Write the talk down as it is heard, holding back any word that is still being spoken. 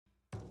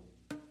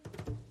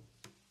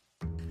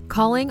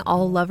calling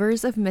all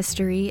lovers of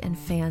mystery and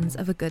fans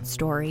of a good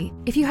story.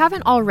 If you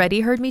haven't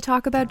already heard me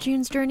talk about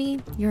June's Journey,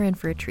 you're in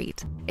for a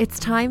treat. It's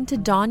time to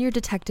don your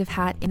detective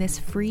hat in this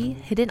free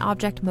hidden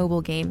object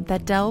mobile game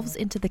that delves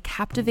into the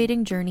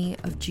captivating journey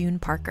of June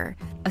Parker,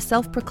 a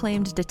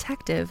self-proclaimed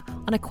detective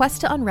on a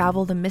quest to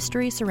unravel the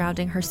mystery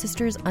surrounding her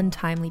sister's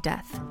untimely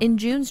death. In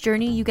June's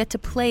Journey, you get to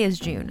play as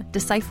June,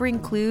 deciphering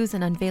clues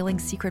and unveiling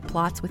secret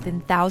plots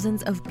within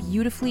thousands of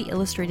beautifully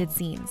illustrated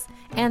scenes.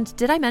 And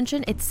did I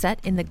mention it's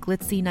set in the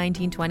glitzy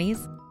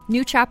 1920s?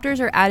 New chapters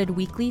are added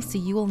weekly, so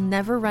you will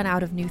never run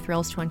out of new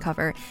thrills to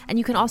uncover, and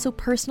you can also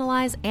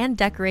personalize and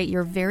decorate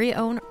your very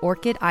own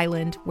Orchid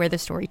Island where the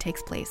story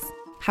takes place.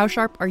 How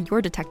sharp are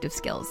your detective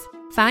skills?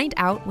 Find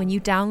out when you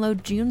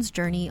download June's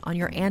Journey on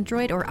your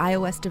Android or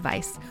iOS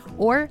device,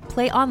 or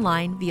play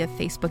online via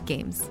Facebook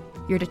Games.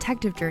 Your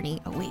detective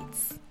journey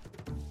awaits.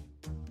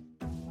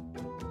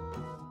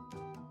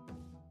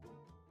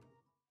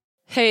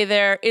 Hey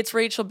there, it's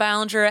Rachel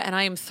Ballinger, and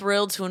I am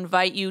thrilled to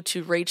invite you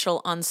to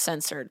Rachel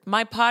Uncensored,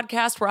 my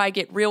podcast where I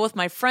get real with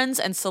my friends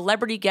and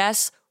celebrity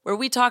guests, where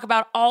we talk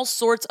about all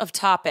sorts of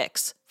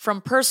topics. From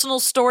personal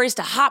stories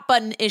to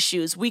hot-button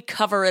issues, we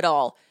cover it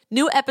all.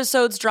 New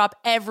episodes drop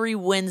every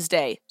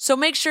Wednesday, so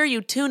make sure you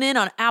tune in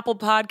on Apple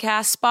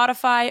Podcasts,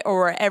 Spotify,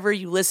 or wherever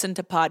you listen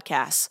to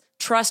podcasts.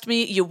 Trust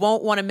me, you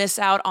won't want to miss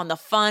out on the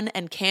fun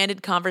and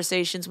candid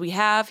conversations we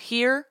have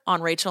here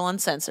on Rachel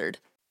Uncensored.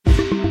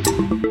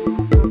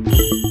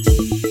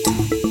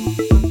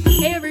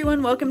 Hey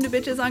everyone, welcome to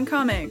Bitches on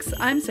Comics.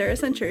 I'm Sarah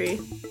Century.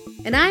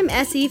 And I'm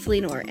S.E.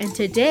 Fleenor, and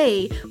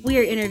today we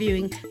are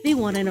interviewing the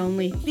one and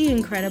only, the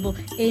incredible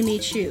Amy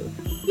Chu.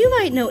 You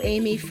might know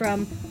Amy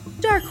from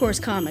Dark Horse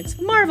Comics,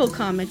 Marvel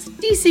Comics,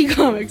 DC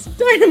Comics,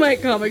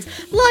 Dynamite Comics,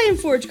 Lion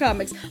Forge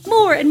Comics,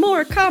 more and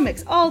more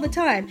comics all the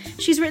time.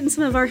 She's written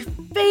some of our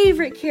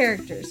favorite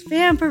characters,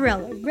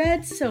 Vampirella,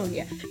 Red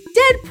Sonja,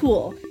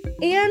 Deadpool,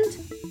 and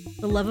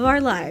the love of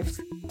our lives,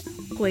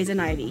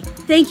 Poison Ivy.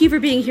 Thank you for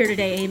being here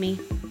today, Amy.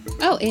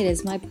 Oh, it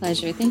is my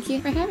pleasure. Thank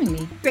you for having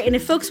me. Great. And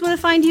if folks want to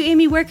find you,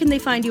 Amy, where can they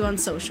find you on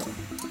social?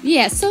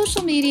 Yeah,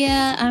 social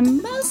media.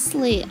 I'm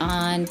mostly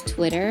on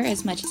Twitter,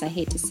 as much as I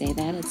hate to say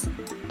that.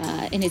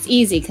 And it's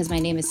easy because my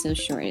name is so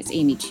short. It's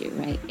Amy Chu,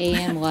 right?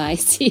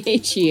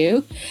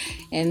 AMYCHU.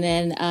 And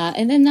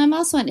then I'm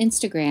also on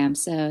Instagram,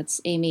 so it's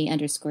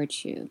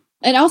Amy_Chu.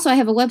 And also I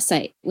have a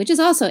website, which is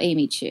also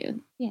Amy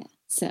Chu. Yeah,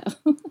 so...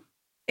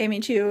 Amy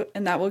Chu,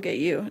 and that will get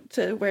you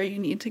to where you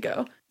need to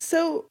go.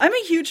 So I'm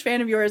a huge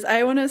fan of yours.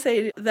 I want to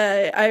say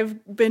that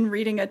I've been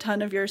reading a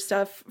ton of your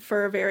stuff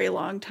for a very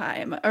long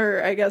time,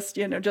 or I guess,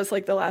 just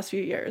like the last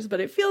few years, but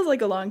it feels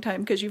like a long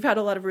time because you've had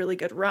a lot of really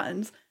good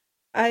runs.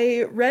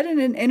 I read in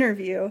an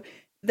interview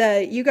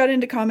that you got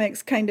into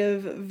comics kind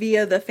of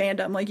via the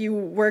fandom, like you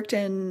worked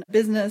in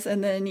business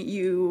and then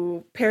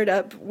you paired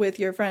up with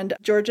your friend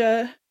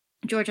Georgia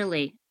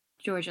Lee.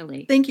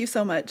 Thank you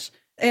so much.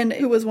 And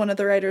who was one of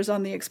the writers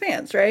on The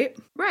Expanse, right?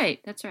 Right,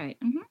 that's right.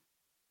 Mm-hmm.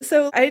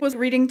 So I was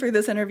reading through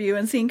this interview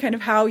and seeing kind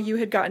of how you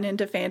had gotten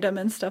into fandom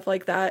and stuff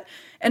like that.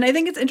 And I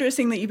think it's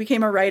interesting that you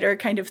became a writer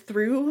kind of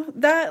through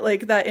that,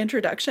 like that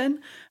introduction.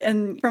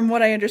 And from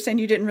what I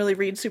understand, you didn't really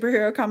read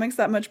superhero comics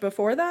that much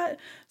before that.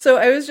 So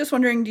I was just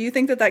wondering, do you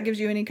think that gives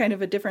you any kind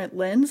of a different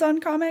lens on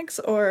comics,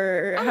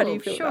 or how do you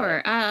feel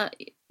about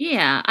it?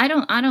 Yeah, I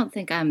don't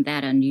think I'm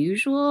that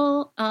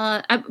unusual.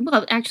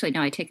 Actually,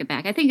 no, I take it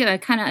back. I think I'm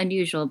kind of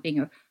unusual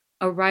being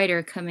a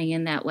writer coming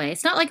in that way.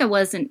 It's not like I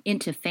wasn't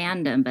into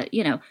fandom, but,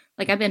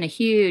 like I've been a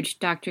huge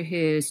Doctor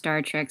Who,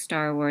 Star Trek,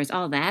 Star Wars,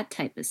 all that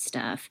type of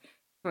stuff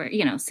for,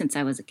 since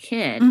I was a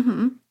kid,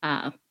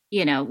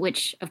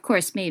 which of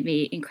course made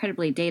me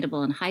incredibly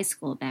dateable in high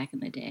school back in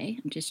the day.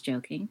 I'm just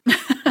joking.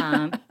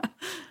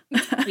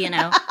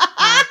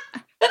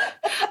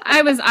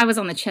 I was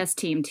on the chess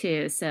team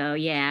too, so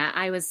yeah,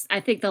 I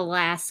think the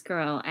last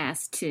girl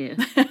asked to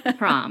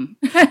prom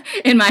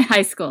in my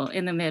high school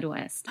in the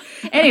Midwest.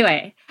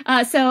 Anyway,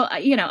 I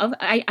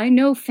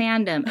know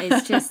fandom.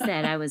 It's just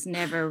that I was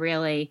never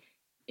really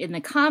in the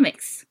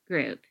comics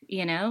group,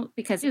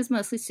 because it was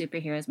mostly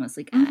superheroes,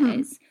 mostly guys.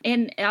 Mm-hmm.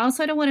 And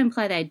also, I don't want to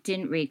imply that I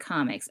didn't read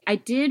comics. I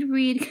did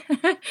read,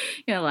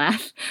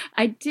 laugh.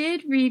 I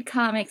did read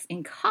comics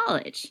in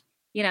college,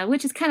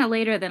 which is kind of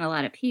later than a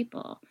lot of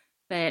people.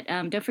 But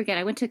don't forget,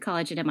 I went to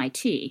college at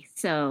MIT,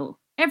 so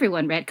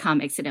everyone read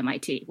comics at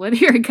MIT, whether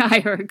you're a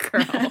guy or a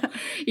girl,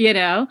 Right.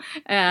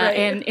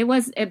 And it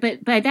was,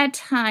 but by that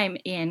time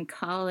in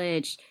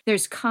college,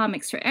 there's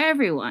comics for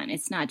everyone.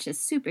 It's not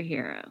just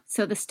superhero.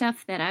 So the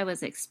stuff that I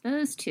was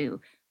exposed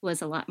to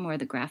was a lot more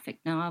the graphic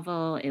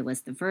novel. It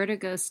was the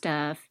Vertigo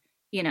stuff,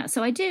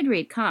 So I did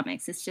read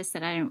comics. It's just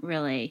that I didn't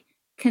really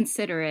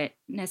consider it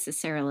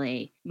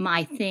necessarily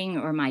my thing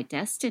or my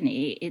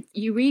destiny.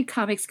 You read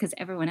comics because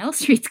everyone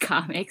else reads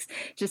comics,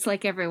 just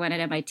like everyone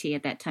at MIT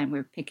at that time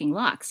were picking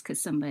locks because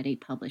somebody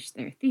published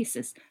their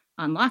thesis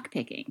on lock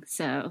picking.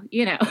 So,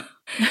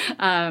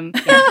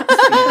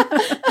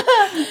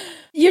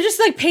 You're just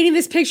like painting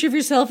this picture of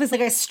yourself as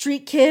like a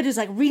street kid who's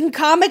like reading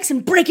comics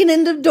and breaking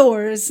into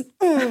doors.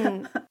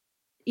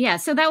 Yeah,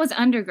 so that was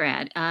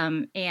undergrad.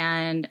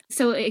 And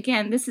so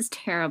again, this is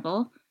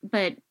terrible,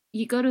 but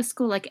you go to a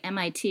school like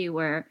MIT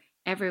where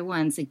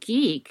everyone's a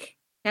geek,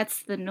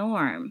 that's the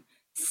norm.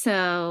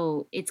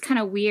 So it's kind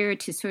of weird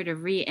to sort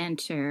of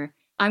re-enter.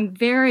 I'm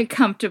very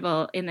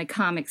comfortable in the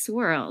comics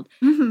world,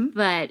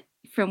 but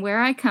from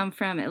where I come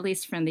from, at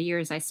least from the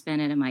years I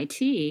spent at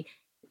MIT,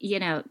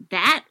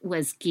 that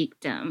was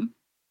geekdom.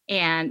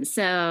 And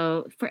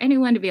so for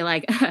anyone to be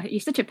like, you're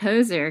such a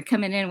poser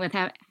coming in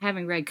without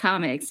having read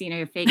comics,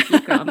 you're a fake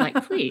geek girl. I'm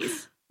like,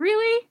 please,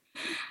 really?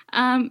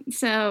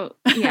 So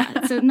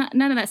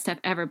none of that stuff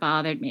ever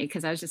bothered me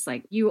because I was just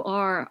like, you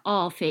are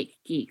all fake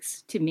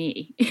geeks to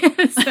me.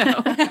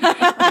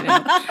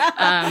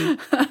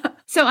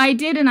 So I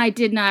did and I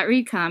did not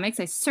read comics.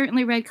 I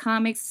certainly read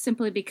comics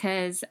simply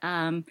because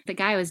the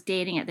guy I was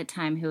dating at the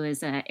time, who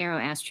was an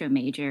aero-astro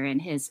major, and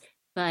his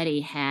buddy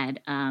had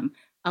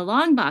a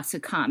long box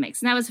of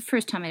comics. And that was the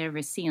first time I'd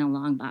ever seen a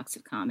long box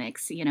of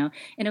comics, and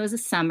it was a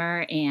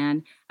summer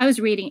and I was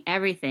reading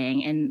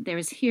everything. And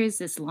here's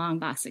this long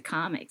box of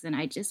comics. And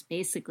I just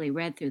basically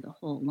read through the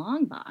whole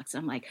long box.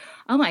 I'm like,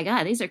 oh my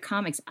God, these are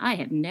comics I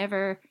have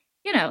never,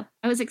 I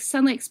was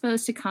suddenly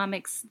exposed to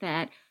comics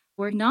that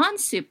were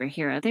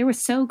non-superhero. They were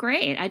so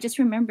great. I just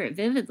remember it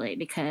vividly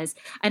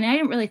and I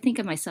didn't really think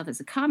of myself as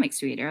a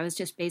comics reader. I was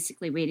just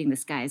basically reading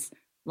this guy's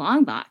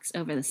long box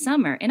over the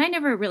summer. And I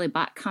never really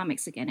bought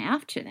comics again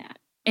after that.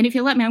 And if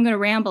you let me, I'm going to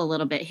ramble a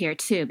little bit here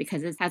too,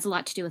 because it has a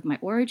lot to do with my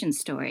origin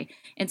story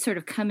and sort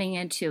of coming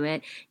into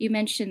it. You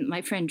mentioned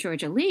my friend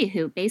Georgia Lee,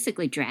 who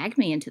basically dragged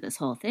me into this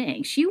whole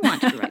thing. She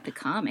wanted to write the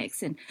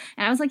comics. And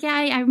I was like, yeah,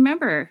 I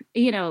remember,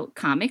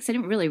 comics. I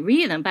didn't really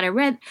read them, but I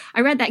read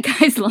that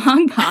guy's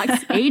long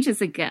box ages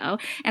ago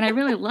and I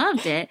really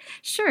loved it.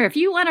 Sure, if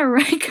you want to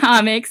write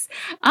comics,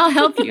 I'll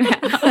help you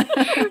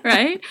out,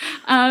 right?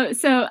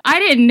 So I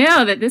didn't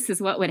know that this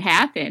is what would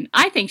happen.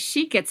 I think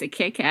she gets a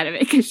kick out of it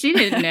because she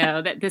didn't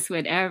know that this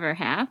would ever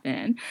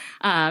happen.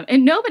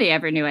 And nobody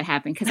ever knew it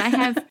happened because I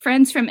have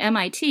friends from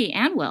MIT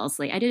and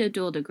Wellesley. I did a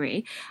dual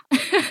degree.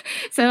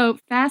 So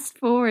fast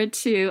forward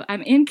to,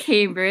 I'm in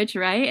Cambridge,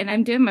 right? And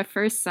I'm doing my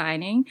first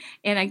signing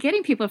and I'm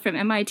getting people from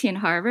MIT and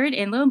Harvard.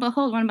 And lo and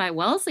behold, one of my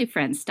Wellesley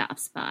friends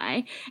stops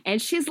by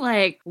and she's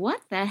like, what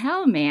the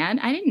hell, man?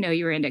 I didn't know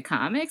you were into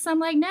comics. I'm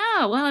like,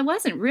 no, well, I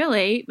wasn't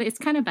really. It's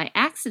kind of by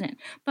accident.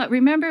 But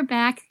remember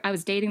back, I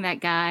was dating that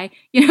guy,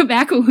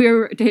 back when we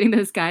were dating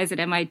those guys at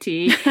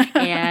MIT.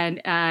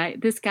 And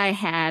this guy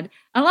had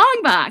a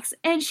long box.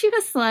 And she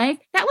was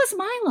like, that was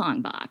my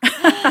long box.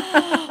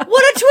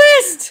 What a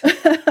twist!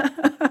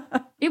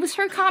 It was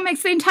her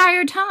comics the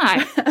entire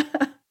time.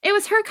 It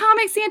was her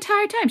comics the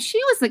entire time. She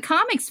was the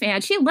comics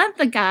fan. She lent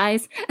the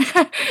guys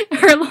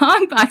her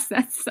long box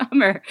that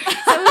summer. So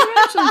it was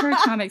actually her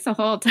comics the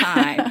whole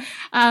time.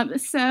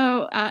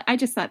 So I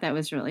just thought that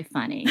was really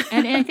funny.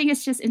 And I think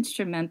it's just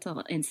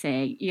instrumental in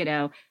saying,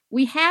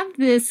 we have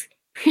this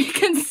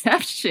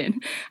preconception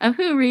of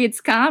who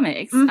reads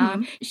comics.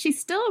 She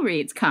still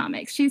reads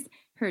comics.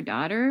 Her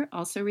daughter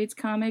also reads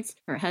comics.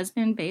 Her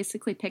husband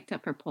basically picked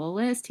up her pull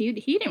list. He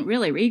didn't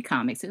really read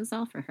comics. It was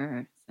all for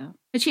her. So,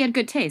 but she had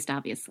good taste,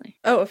 obviously.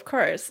 Oh, of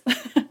course.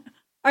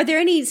 Are there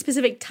any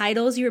specific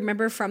titles you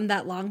remember from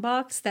that long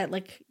box that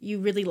you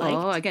really liked?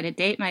 Oh, I got to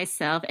date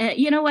myself.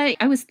 You know what?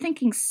 I was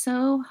thinking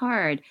so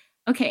hard.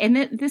 Okay, and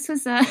this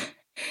was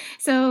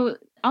so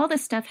all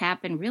this stuff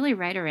happened really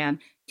right around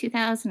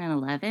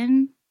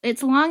 2011.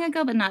 It's long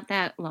ago, but not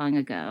that long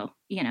ago,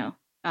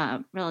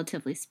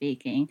 relatively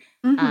speaking.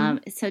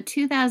 So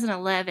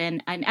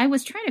 2011, and I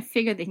was trying to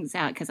figure things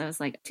out because I was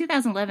like,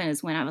 2011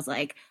 is when I was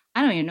like,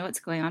 I don't even know what's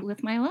going on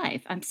with my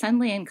life. I'm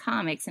suddenly in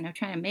comics and I'm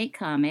trying to make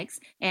comics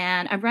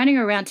and I'm running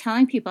around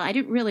telling people I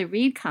didn't really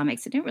read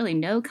comics. I didn't really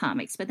know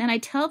comics. But then I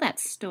tell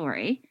that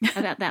story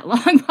about that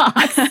long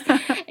box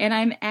and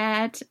I'm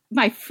at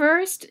my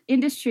first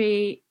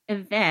industry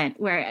event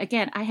where,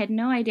 again, I had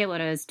no idea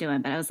what I was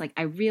doing, but I was like,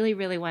 I really,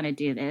 really want to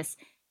do this.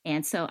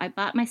 And so I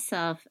bought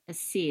myself a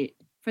seat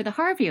for the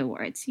Harvey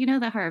Awards.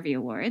 The Harvey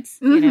Awards,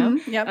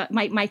 Yep.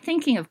 My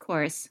thinking, of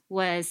course,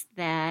 was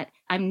that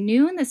I'm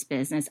new in this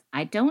business.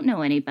 I don't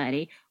know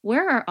anybody.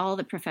 Where are all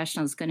the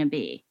professionals going to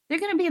be? They're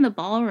going to be in the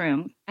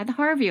ballroom at the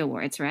Harvey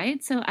Awards,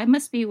 right? So I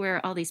must be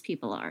where all these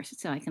people are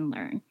so I can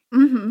learn.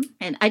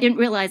 And I didn't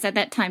realize at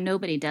that time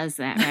nobody does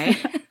that, right?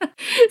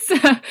 So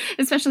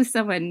especially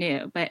someone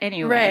new. But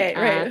anyway,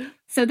 right.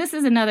 So this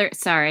is another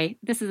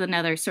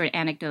sort of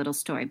anecdotal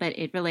story, but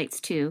it relates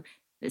to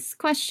this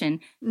question.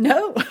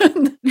 No.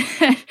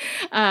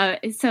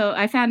 So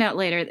I found out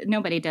later that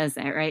nobody does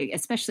that, right?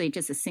 Especially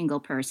just a single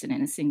person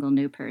and a single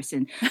new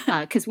person.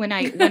 Because when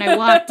I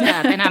walked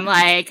up and I'm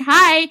like,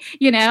 hi,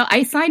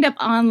 I signed up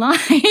online.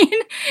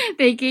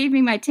 They gave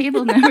me my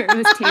table number. It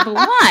was table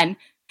 1.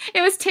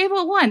 It was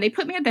table 1. They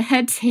put me at the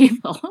head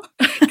table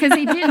because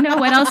they didn't know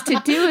what else to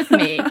do with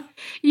me.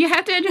 You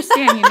have to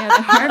understand,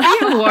 the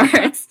Harvey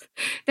Awards.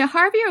 The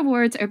Harvey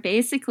Awards are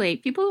basically,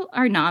 people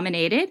are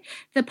nominated.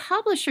 The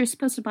publisher is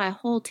supposed to buy a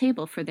whole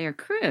table for their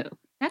crew.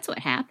 that's what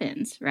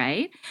happens,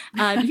 right?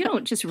 You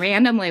don't just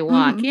randomly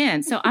walk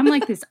in. So I'm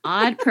like this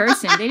odd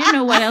person. They didn't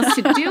know what else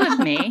to do with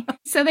me.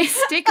 So they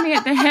stick me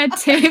at the head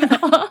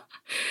table.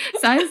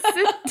 So I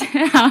sit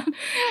down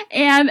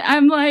and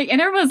I'm like,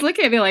 and everyone's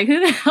looking at me like, who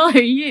the hell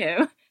are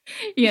you?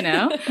 You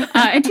know,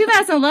 in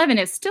 2011,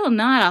 it's still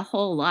not a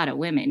whole lot of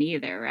women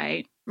either,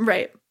 right?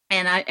 Right.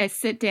 And I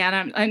sit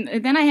down,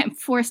 and then I am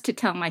forced to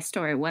tell my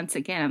story once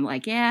again. I'm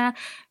like, yeah,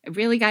 I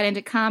really got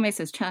into comics.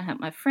 I was trying to help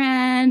my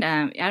friend.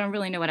 I don't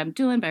really know what I'm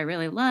doing, but I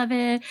really love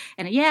it.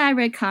 And yeah, I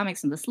read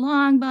comics in this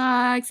long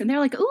box. And they're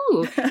like,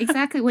 ooh,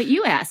 exactly what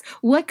you asked.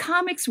 What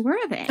comics were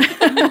they?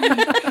 I'm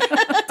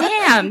like,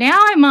 damn, now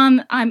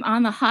I'm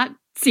on the hot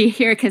seat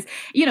here because,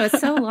 you know,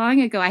 it's so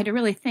long ago. I had to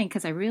really think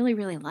because I really,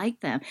 really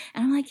liked them.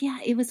 And I'm like, yeah,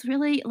 it was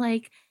really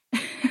like,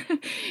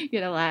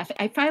 you know, laugh.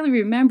 I finally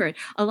remembered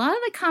a lot of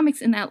the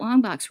comics in that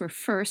long box were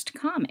First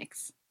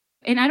comics.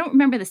 And I don't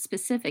remember the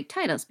specific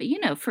titles, but, you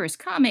know, First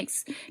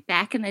comics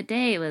back in the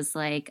day was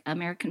like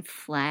American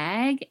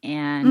Flag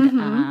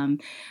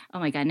and, oh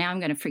my God, now I'm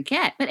going to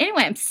forget. But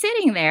anyway, I'm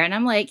sitting there and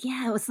I'm like,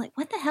 yeah, it was like,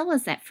 what the hell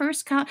was that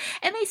First comic?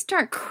 And they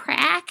start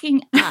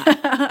cracking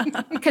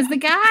up because the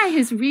guy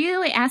who's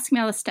really asking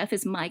me all this stuff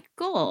is Mike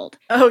Gold.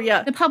 Oh,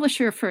 yeah. The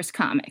publisher of First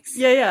Comics.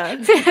 Yeah.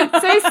 So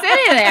he's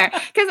sitting there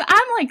because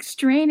I'm like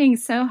straining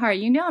so hard.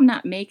 You know, I'm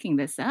not making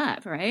this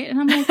up, right? And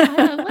I'm like,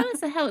 what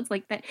is the hell? It's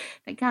like that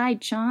guy,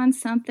 John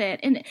something.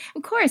 And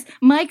of course,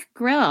 Mike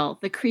Grell,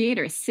 the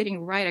creator, is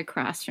sitting right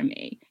across from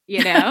me,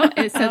 you know?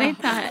 And so they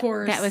thought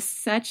that was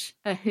such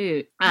a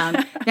hoot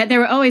that they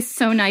were always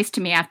so nice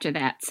to me after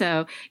that.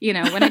 So, you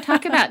know, when I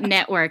talk about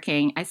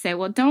networking, I say,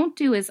 well, don't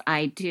do as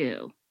I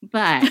do.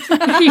 But,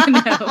 you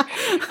know,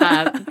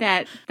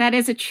 that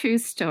is a true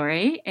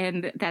story.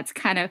 And that's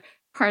kind of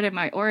part of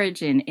my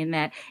origin in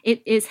that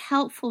it is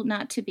helpful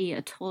not to be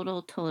a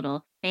total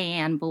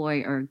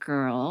fanboy or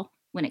girl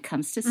when it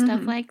comes to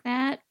stuff like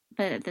that.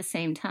 But at the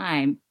same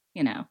time,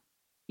 you know,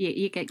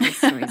 you get good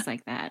stories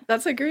like that.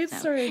 That's a great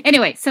story.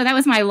 Anyway, so that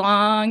was my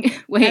long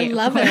way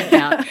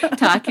about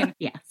talking.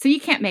 Yeah, so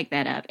you can't make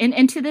that up.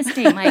 And to this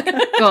day, Mike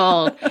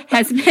Gold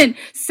has been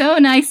so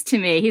nice to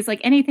me. He's like,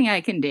 anything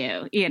I can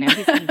do. You know,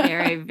 he's been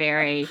very,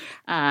 very,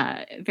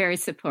 very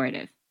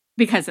supportive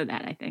because of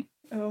that, I think.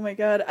 Oh, my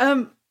God.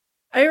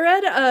 I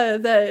read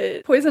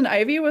that Poison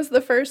Ivy was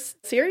the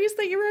first series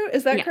that you wrote.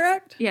 Is that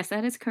correct? Yes,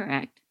 that is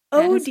correct.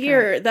 Oh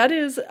dear, that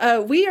is,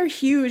 we are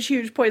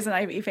huge Poison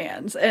Ivy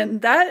fans,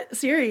 and that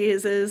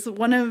series is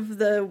one of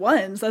the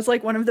ones that's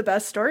like one of the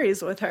best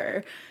stories with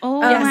her.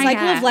 Oh yeah,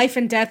 Cycle of Life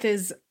and Death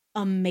is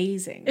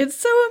amazing. It's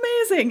so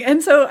amazing.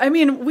 And so, I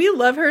mean, we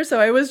love her, so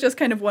I was just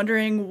kind of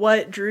wondering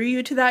what drew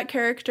you to that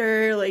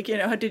character, like, you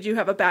know, did you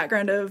have a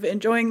background of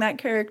enjoying that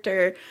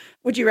character?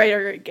 Would you write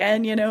her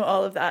again, you know,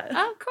 all of that?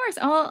 Of course,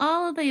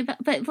 all of the,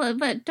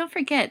 but don't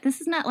forget, this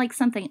is not like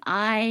something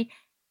I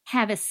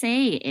have a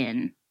say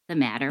in. The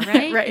matter,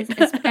 right?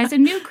 Right. As a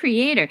new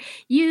creator,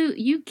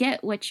 you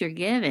get what you're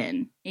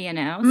given, you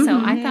know?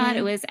 So I thought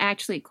it was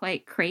actually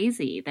quite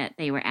crazy that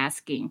they were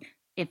asking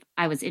if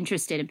I was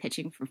interested in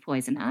pitching for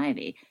Poison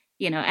Ivy.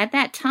 You know, at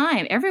that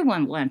time,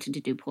 everyone wanted to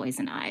do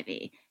Poison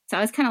Ivy. So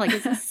I was kind of like,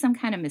 is this some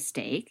kind of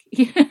mistake?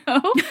 You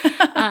know?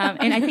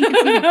 And I think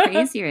it's even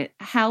crazier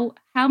how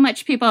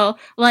much people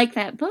like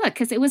that book,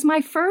 because it was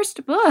my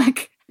first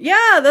book.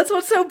 Yeah, that's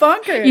what's so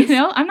bonkers. You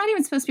know, I'm not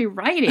even supposed to be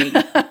writing.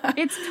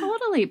 It's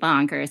totally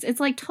bonkers. It's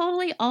like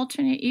totally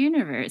alternate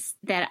universe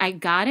that I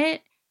got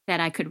it,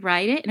 that I could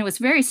write it. And it was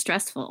very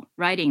stressful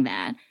writing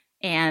that.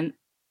 And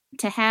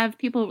to have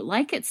people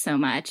like it so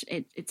much,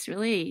 it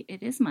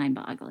is mind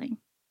boggling.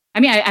 I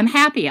mean, I'm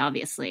happy,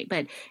 obviously,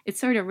 but it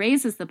sort of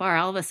raises the bar.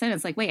 All of a sudden,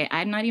 it's like, wait,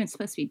 I'm not even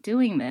supposed to be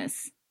doing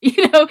this.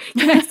 You know,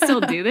 can I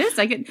still do this?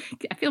 I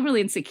feel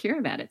really insecure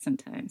about it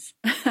sometimes.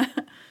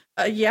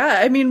 Yeah,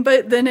 I mean,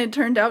 but then it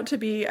turned out to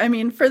be, I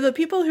mean, for the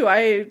people who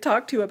I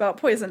talked to about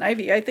Poison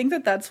Ivy, I think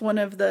that's one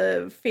of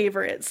the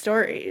favorite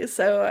stories.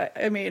 So,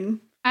 I mean,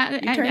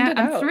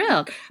 I'm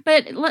thrilled.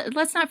 But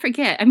let's not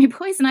forget, I mean,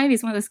 Poison Ivy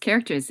is one of those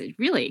characters that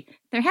really,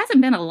 there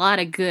hasn't been a lot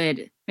of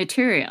good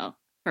material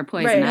for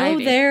Poison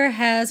Ivy. No, there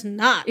has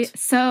not.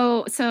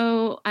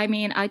 So, I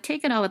mean, I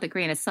take it all with a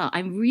grain of salt. I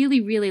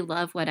really, really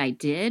love what I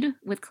did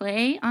with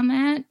Clay on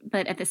that.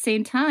 But at the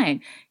same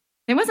time,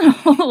 there wasn't a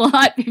whole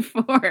lot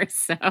before,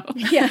 so.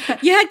 Yeah,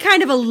 you had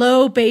kind of a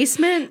low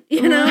basement,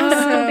 you know?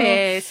 Low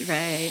base,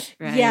 right.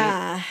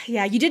 Yeah,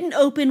 you didn't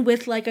open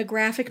with like a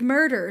graphic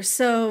murder,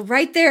 so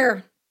right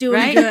there,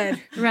 doing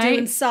good,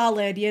 doing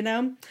solid, you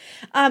know?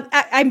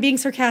 I'm being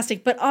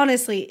sarcastic, but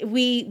honestly,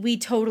 we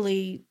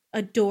totally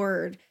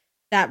adored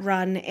that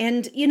run.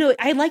 And, you know,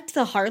 I liked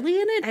the Harley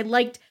in it. I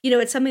liked, you know,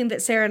 it's something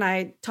that Sarah and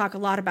I talk a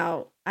lot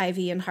about,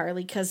 Ivy and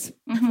Harley, because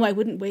why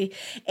wouldn't we?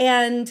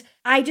 And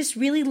I just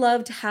really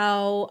loved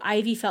how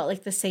Ivy felt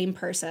like the same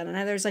person.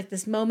 And there's like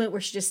this moment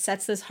where she just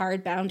sets this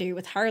hard boundary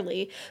with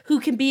Harley,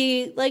 who can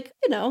be like,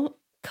 you know,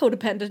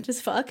 codependent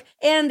as fuck.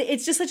 And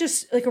it's just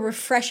such a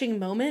refreshing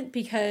moment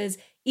because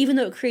even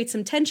though it creates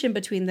some tension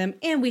between them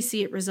and we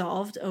see it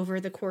resolved over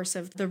the course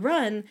of the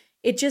run,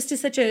 it just is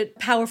such a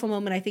powerful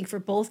moment, I think, for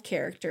both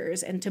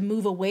characters and to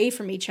move away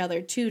from each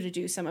other too, to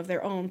do some of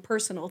their own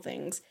personal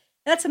things.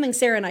 That's something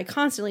Sarah and I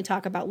constantly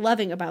talk about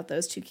loving about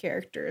those two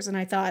characters. And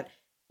I thought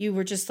you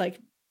were just like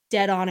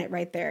dead on it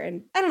right there.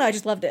 And I don't know, I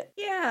just loved it.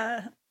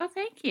 Yeah. Well,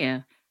 thank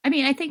you. I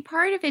mean, I think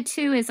part of it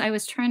too is I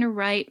was trying to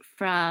write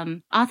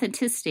from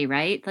authenticity,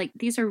 right? Like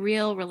these are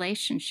real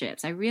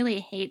relationships. I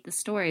really hate the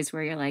stories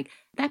where you're like,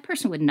 that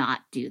person would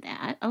not do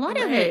that. A lot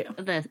of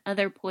the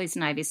other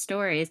Poison Ivy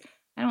stories,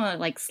 I don't want to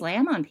like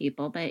slam on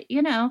people, but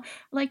you know,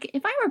 like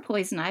if I were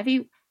Poison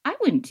Ivy, I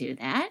wouldn't do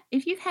that.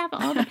 If you have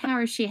all the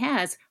power she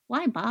has,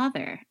 why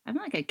bother? I'm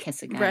not gonna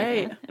kiss a guy.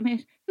 Right. I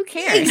mean, who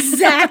cares?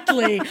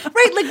 Exactly.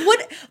 Right. Like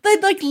what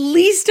the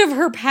least of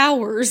her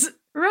powers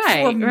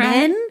Right. for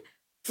men?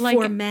 Like,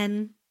 for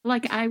men.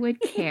 Like I would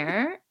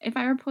care if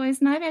I were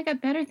Poison Ivy. I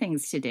got better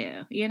things to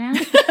do, you know?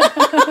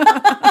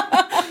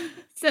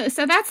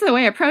 So that's the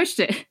way I approached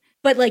it.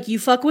 But like you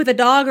fuck with a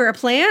dog or a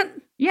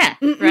plant? Yeah,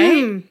 Mm-mm.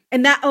 right?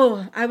 And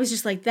I was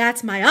just like,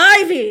 that's my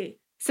Ivy.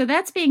 So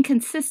that's being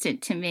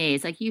consistent to me.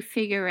 It's like you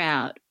figure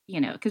out, you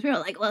know, because we were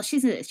like, well,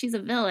 she's a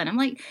villain. I'm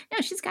like, no,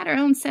 she's got her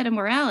own set of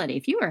morality.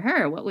 If you were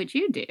her, what would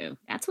you do?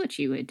 That's what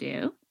you would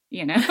do,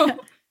 you know?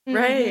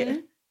 Right. Mm-hmm.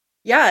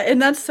 Yeah,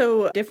 and that's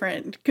so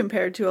different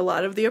compared to a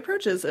lot of the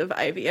approaches of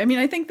Ivy. I mean,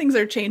 I think things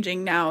are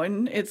changing now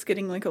and it's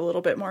getting like a little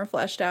bit more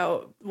fleshed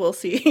out. We'll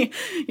see.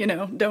 You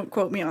know, don't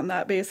quote me on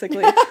that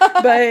basically.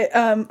 But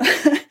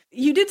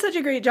you did such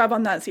a great job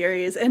on that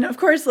series. And of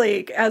course,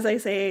 like, as I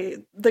say,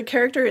 the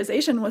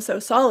characterization was so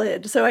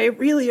solid. So I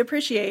really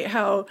appreciate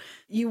how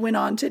you went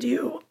on to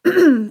do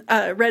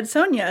Red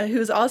Sonja,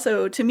 who's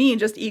also, to me,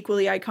 just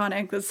equally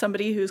iconic as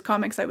somebody whose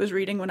comics I was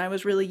reading when I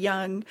was really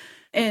young.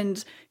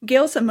 And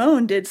Gail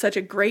Simone did such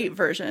a great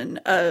version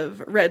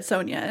of Red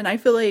Sonja. And I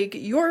feel like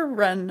your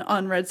run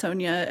on Red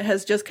Sonja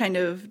has just kind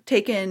of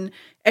taken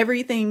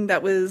everything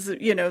that was,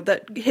 you know,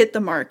 that hit the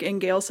mark in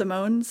Gail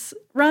Simone's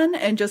run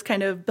and just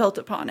kind of built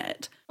upon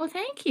it. Well,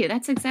 thank you.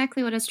 That's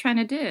exactly what I was trying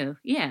to do.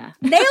 Yeah.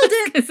 Nailed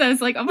it. Because I was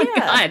like, oh my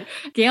God,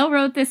 Gail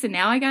wrote this and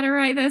now I got to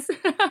write this.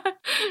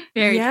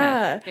 Very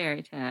tough.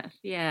 Very tough.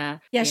 Yeah.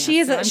 Yeah,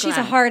 she's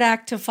a hard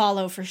act to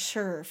follow for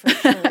sure. For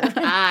sure.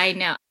 I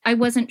know. I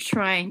wasn't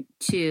trying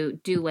to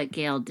do what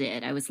Gail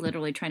did. I was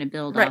literally trying to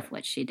build off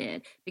what she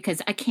did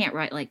because I can't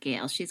write like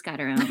Gail. She's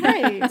got her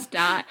own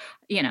style,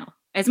 you know,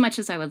 as much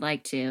as I would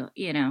like to,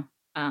 you know.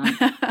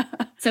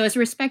 So it's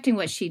respecting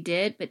what she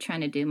did, but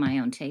trying to do my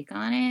own take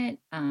on it.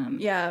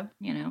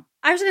 You know.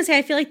 I was going to say,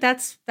 I feel like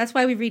that's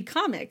why we read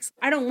comics.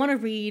 I don't want to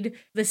read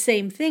the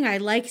same thing. I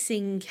like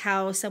seeing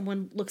how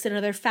someone looks at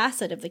another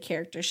facet of the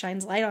character,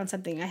 shines light on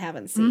something I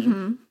haven't seen.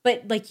 Mm-hmm.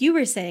 But like you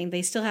were saying,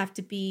 they still have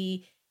to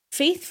be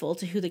faithful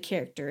to who the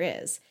character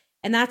is.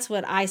 And that's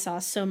what I saw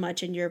so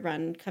much in your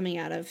run coming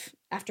out of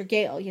after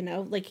Gail, you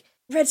know? Like,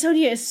 Red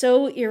Sonja is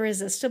so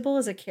irresistible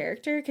as a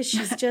character because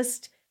she's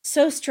just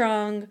so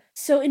strong,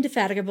 so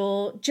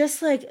indefatigable,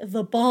 just like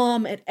the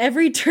bomb at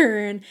every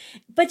turn.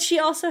 But she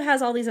also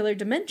has all these other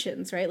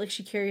dimensions, right? Like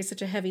she carries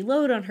such a heavy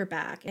load on her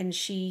back and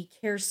she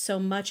cares so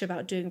much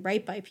about doing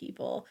right by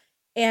people.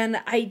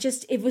 And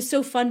it was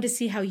so fun to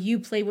see how you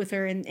play with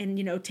her and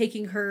you know,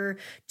 taking her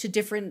to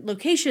different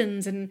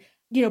locations and,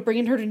 you know,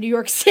 bringing her to New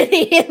York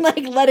City and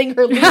like letting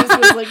her loose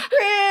was like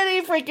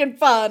pretty freaking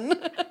fun.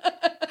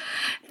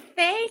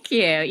 Thank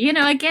you. You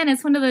know, again,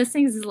 it's one of those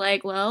things is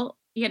like, well,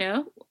 you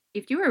know,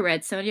 if you were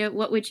Red Sonja,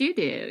 what would you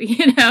do?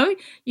 You know,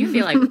 you'd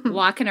be like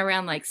walking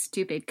around like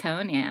stupid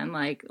Conan,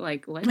 like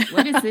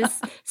what is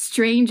this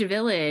strange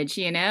village?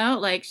 You know,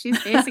 like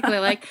she's basically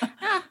like,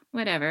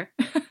 whatever.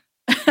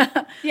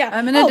 Yeah,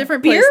 I'm in a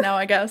different place now,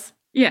 I guess.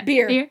 Yeah,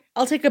 beer.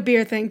 I'll take a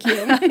beer, thank you.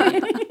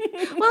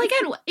 Well,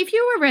 again, if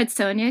you were Red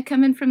Sonja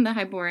coming from the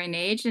Hyborian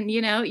age, and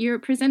you know you're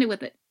presented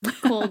with a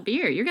cold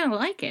beer, you're gonna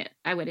like it,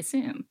 I would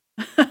assume.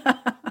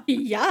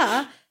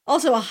 Yeah.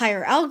 Also, a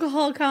higher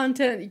alcohol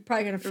content. You're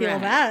probably going to feel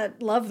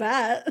that. Love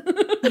that.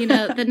 You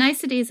know, the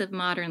niceties of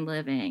modern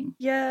living.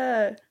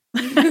 Yeah.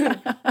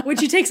 When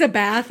she takes a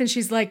bath and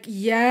she's like,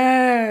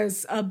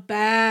 yes, a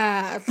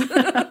bath.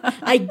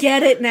 I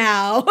get it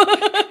now.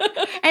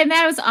 And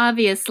that was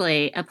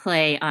obviously a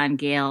play on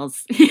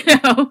Gail's, you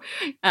know,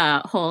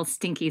 whole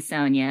Stinky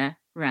Sonja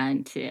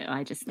run, too.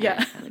 I just thought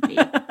I would be,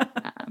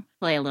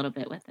 play a little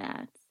bit with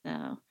that.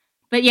 So.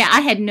 But yeah,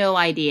 I had no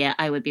idea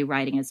I would be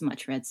writing as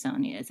much Red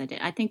Sonja as I did.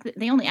 I think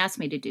they only asked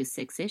me to do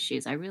 6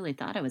 issues. I really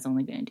thought I was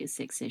only going to do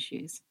 6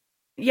 issues.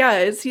 Yeah,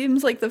 it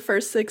seems like the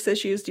first 6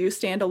 issues do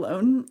stand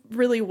alone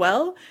really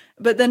well.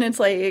 But then it's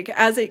like,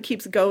 as it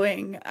keeps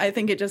going, I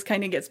think it just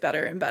kind of gets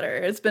better and better.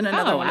 It's been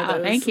another one of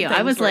those. Thank you.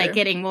 I was like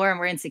getting more and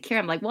more insecure.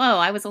 I'm like, whoa,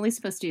 I was only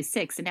supposed to do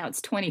 6 and now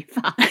it's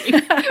 25.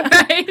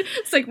 Right?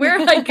 It's like, where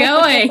am I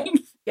going?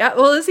 Yeah,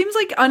 well, it seems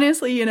like,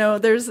 honestly, you know,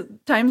 there's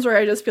times where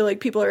I just feel like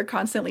people are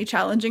constantly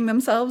challenging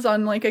themselves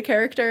on, like, a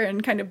character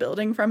and kind of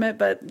building from it,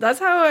 but that's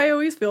how I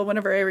always feel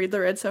whenever I read the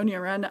Red Sonja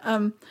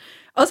run.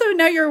 Also,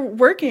 now you're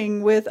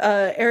working with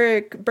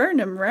Eric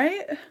Burnham,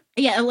 right?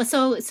 Yeah, well,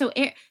 so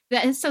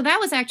that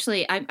was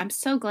actually, I'm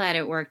so glad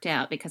it worked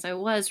out, because I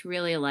was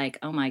really like,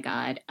 oh my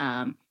God.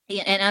 And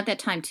at that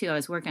time too, I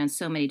was working on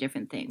so many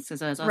different things. So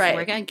I was also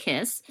working on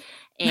Kiss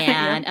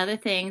and other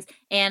things.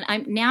 And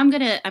I'm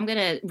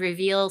gonna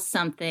reveal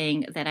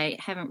something that I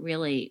haven't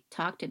really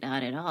talked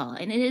about at all.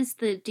 And it is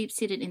the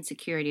deep-seated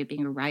insecurity of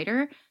being a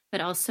writer, but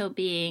also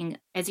being,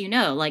 as you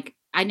know, like,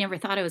 I never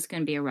thought I was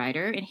going to be a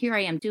writer. And here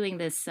I am doing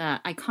this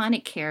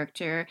iconic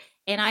character.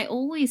 And I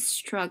always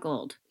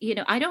struggled. You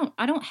know, I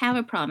don't have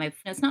a problem.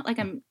 It's not like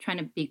I'm trying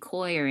to be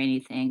coy or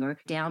anything or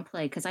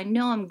downplay, because I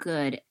know I'm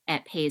good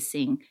at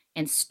pacing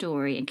and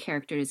story and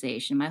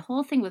characterization. My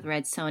whole thing with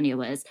Red Sonja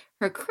was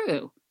her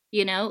crew.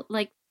 You know,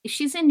 like, if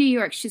she's in New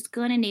York, she's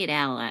going to need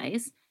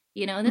allies.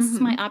 You know, and this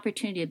is my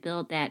opportunity to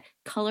build that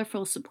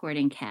colorful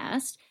supporting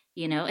cast.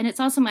 You know, and it's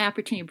also my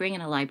opportunity to bring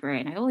in a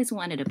librarian. I always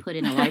wanted to put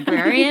in a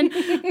librarian,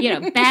 you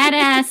know,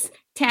 badass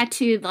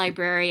tattooed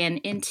librarian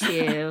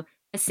into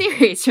a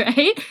series,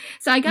 right?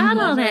 So I got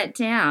all that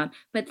down.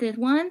 But the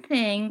one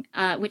thing,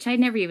 which I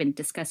never even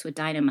discussed with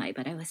Dynamite,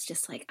 but I was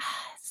just like,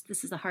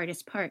 this is the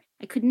hardest part.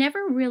 I could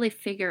never really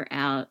figure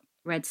out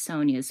Red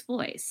Sonja's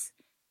voice.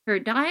 Her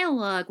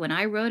dialogue, when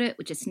I wrote it,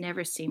 just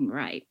never seemed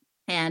right.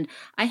 And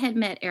I had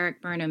met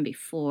Eric Burnham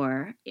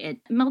before at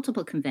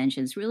multiple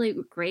conventions, really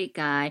great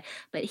guy,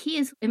 but he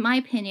is, in my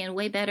opinion,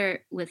 way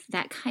better with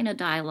that kind of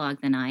dialogue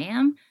than I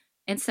am.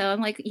 And so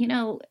I'm like, you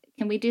know,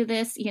 can we do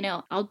this? You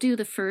know, I'll do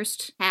the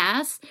first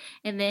pass,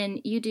 and then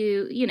you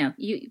do, you know,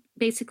 you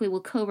basically will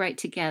co-write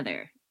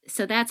together.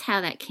 So that's how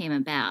that came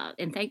about.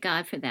 And thank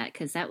God for that,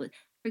 because that was,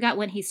 I forgot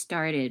when he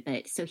started,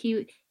 but so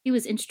he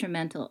was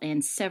instrumental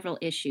in several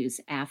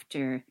issues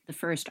after the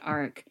first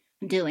arc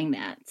doing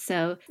that.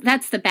 So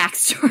that's the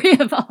backstory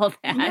of all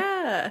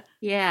that.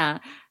 Yeah.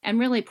 I'm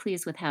really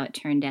pleased with how it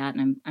turned out,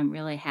 and I'm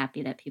really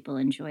happy that people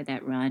enjoy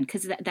that run,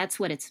 because that's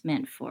what it's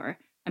meant for.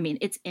 I mean,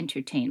 it's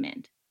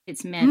entertainment.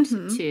 It's meant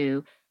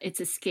to, it's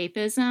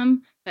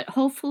escapism, but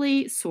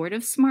hopefully sort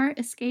of smart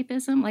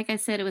escapism. Like I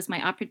said, it was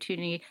my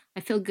opportunity.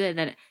 I feel good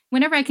that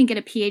whenever I can get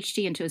a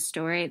PhD into a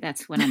story,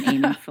 that's what I'm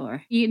aiming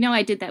for. You know,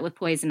 I did that with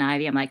Poison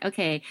Ivy. I'm like,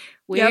 okay,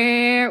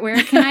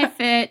 where can I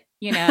fit?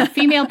 You know,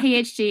 female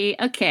PhD.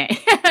 Okay.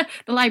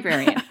 The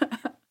librarian.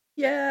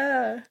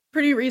 Yeah.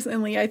 Pretty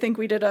recently, I think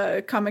we did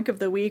a comic of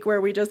the week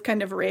where we just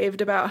kind of raved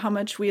about how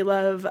much we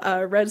love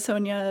Red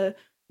Sonja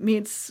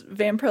meets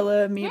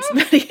Vampirella meets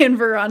Betty and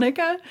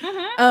Veronica.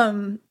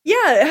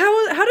 Yeah,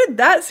 how did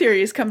that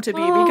series come to be?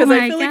 Because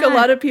I feel like a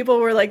lot of people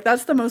were like,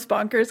 that's the most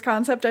bonkers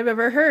concept I've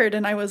ever heard.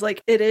 And I was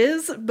like, it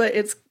is, but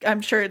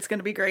I'm sure it's going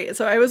to be great.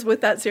 So I was with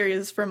that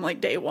series from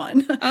like day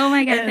one. Oh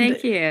my God,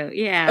 thank you.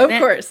 Yeah. Of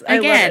course. I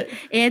again, love it.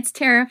 It's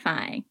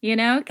terrifying, you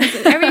know,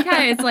 because every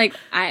time it's like,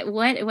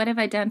 what have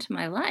I done to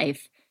my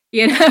life?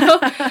 You know?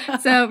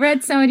 So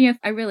Red Sonja,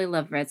 I really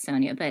love Red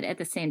Sonja, but at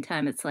the same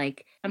time, it's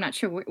like, I'm not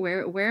sure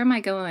where am I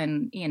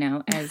going, you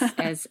know,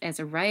 as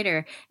a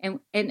writer.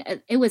 And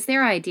it was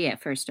their idea,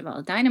 first of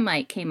all.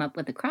 Dynamite came up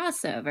with the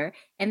crossover,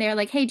 and they're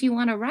like, hey, do you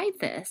want to write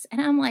this?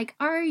 And I'm like,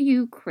 are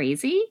you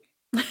crazy?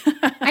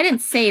 I didn't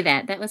say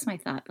that. That was my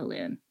thought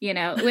balloon. You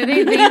know,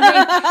 they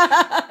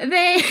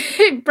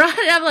brought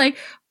it up like,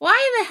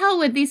 why the hell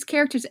would these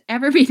characters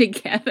ever be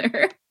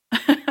together?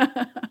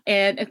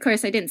 And of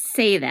course, I didn't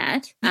say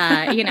that.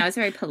 You know, I was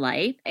very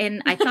polite,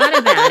 and I thought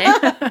about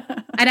it.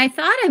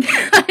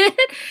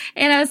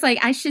 And I was like,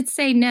 I should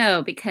say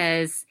no,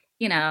 because,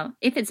 you know,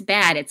 if it's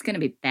bad, it's going to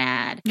be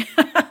bad.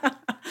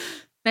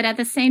 But at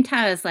the same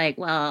time, I was like,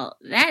 well,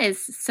 that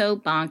is so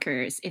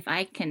bonkers. If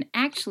I can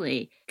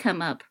actually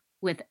come up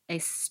with a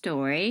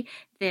story,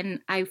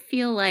 then I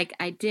feel like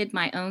I did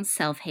my own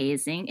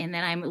self-hazing, and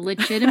then I'm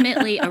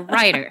legitimately a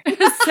writer. So you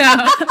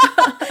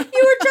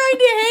were trying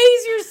to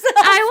haze yourself.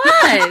 I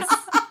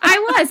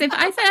was. If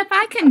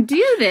I can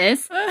do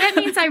this, that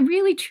means I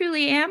really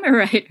truly am a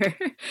writer.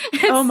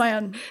 Oh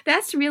man,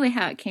 that's really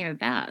how it came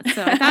about.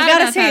 So I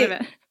gotta say,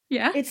 about it.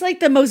 Yeah. It's like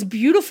the most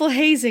beautiful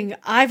hazing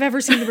I've ever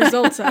seen the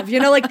results of. You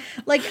know, like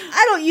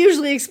I don't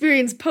usually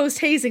experience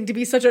post-hazing to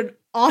be such an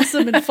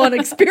awesome and fun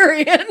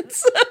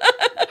experience.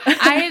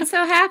 I am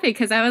so happy,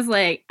 because I was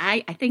like,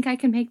 I think I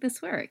can make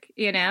this work,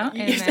 you know?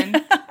 And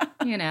then,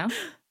 you know.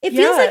 It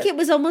feels like it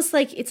was almost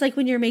like, it's like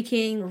when you're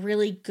making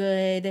really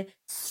good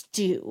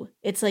stew.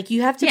 It's like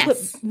you have to put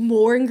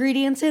more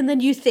ingredients in than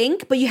you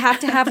think, but you have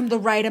to have them the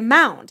right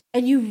amount.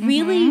 And you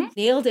really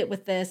nailed it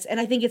with this. And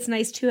I think it's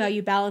nice too how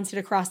you balance it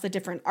across the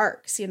different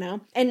arcs, you know?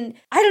 And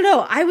I don't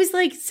know, I was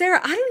like, Sarah,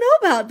 I don't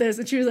know about this.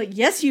 And she was like,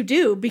 yes, you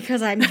do,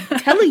 because I'm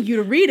telling you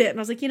to read it. And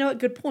I was like, you know what?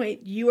 Good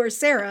point. You are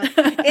Sarah.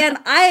 And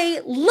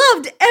I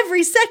loved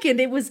every second.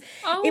 It was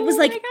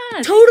like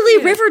totally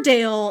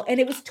Riverdale, and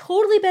it was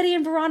totally Betty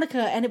and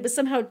Veronica, and it was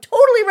somehow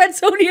totally Red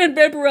Sonja and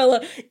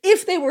Vampirella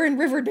if they were in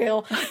Riverdale.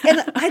 now.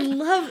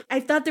 And I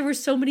thought there were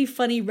so many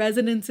funny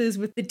resonances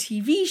with the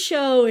TV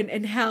show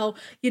and how,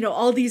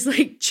 all these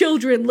like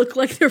children look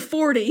like they're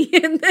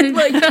 40. And then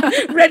like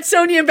Red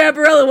Sonja and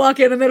Vampirella walk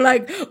in and they're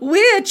like,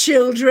 we're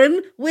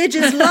children. We're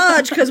just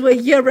large because we're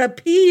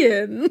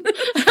European.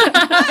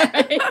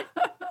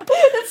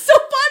 It's so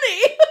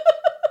funny.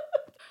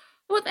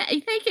 Well, I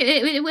think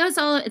it was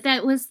all,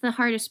 that was the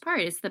hardest part.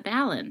 It's the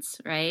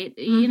balance, right?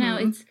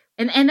 It's,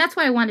 and that's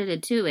why I wanted to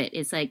do it.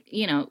 It's like,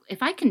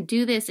 if I can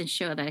do this and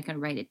show that I can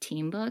write a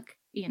team book,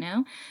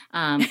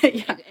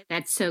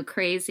 that's so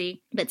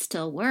crazy, but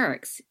still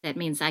works. That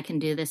means I can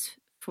do this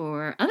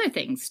for other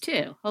things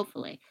too,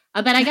 hopefully.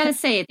 But I got to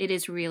say, it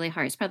is really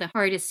hard. It's probably the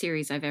hardest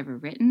series I've ever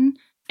written.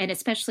 And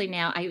especially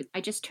now,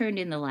 I just turned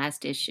in the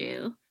last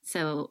issue,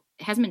 so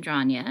it hasn't been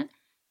drawn yet.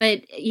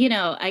 But,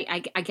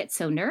 I get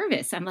so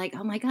nervous. I'm like,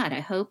 oh my God, I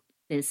hope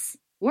this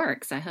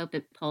works. I hope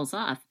it pulls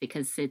off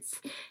because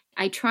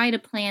I try to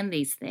plan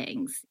these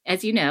things.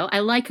 As you know, I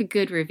like a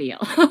good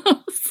reveal.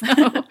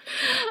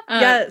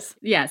 Yes.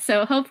 Yeah.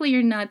 So hopefully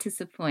you're not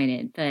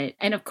disappointed.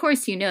 And of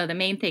course, the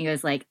main thing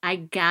was like, I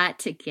got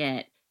to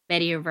get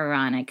Betty or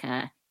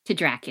Veronica to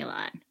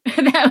Draculon.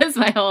 That was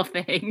my whole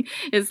thing.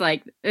 It's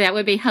like, that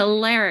would be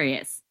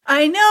hilarious.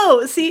 I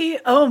know. See,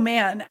 oh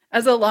man,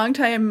 as a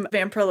longtime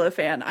Vampirella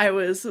fan, I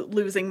was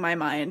losing my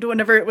mind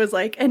whenever it was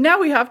like, and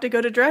now we have to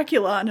go to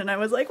Draculon. And I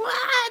was like,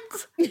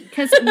 what?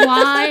 Because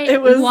why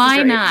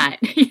great. Not?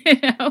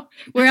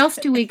 Where else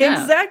do we go?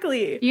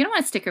 Exactly. You don't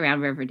want to stick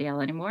around Riverdale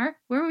anymore.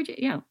 Where would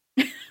you,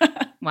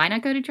 why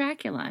not go to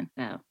Draculon,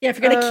 though? Yeah, if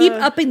you're going to keep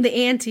upping the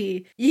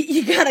ante,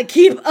 you got to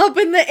keep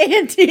upping the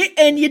ante,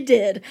 and you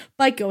did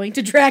by going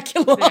to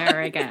Draculon.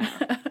 There we go.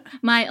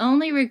 My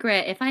only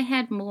regret, if I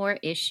had more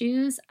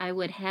issues, I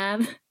would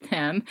have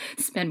them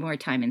spend more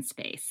time in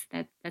space.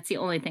 That's the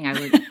only thing I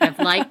would have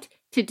liked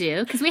to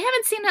do, because we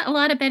haven't seen a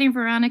lot of Betty and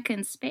Veronica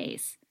in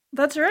space.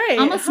 That's right.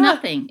 Almost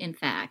nothing, in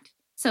fact.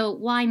 So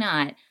why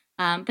not?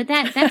 But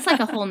that's like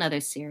a whole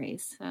nother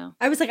series. So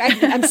I was like,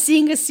 I'm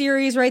seeing a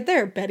series right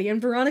there, Betty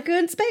and Veronica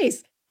in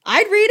space.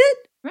 I'd read it.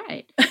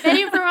 Right.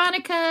 Betty and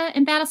Veronica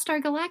and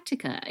Battlestar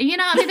Galactica.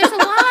 There's a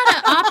lot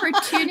of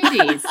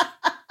opportunities.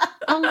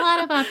 A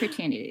lot of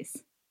opportunities.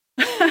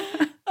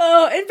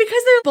 Oh, and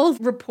because they're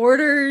both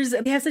reporters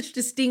and they have such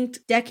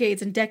distinct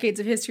decades and decades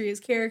of history as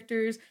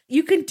characters,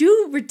 you can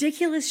do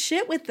ridiculous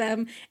shit with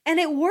them and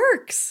it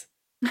works.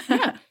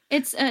 Yeah.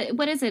 It's,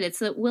 what is it?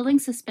 It's a willing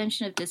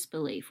suspension of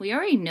disbelief. We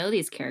already know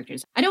these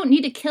characters. I don't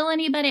need to kill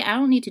anybody. I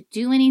don't need to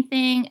do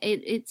anything.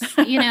 It's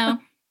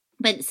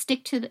but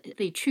stick to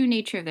the true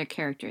nature of their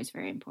character is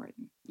very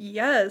important.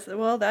 Yes,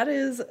 well, that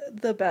is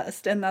the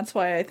best. And that's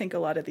why I think a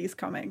lot of these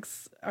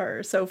comics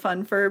are so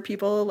fun for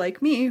people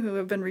like me who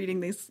have been reading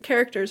these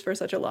characters for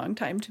such a long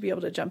time to be able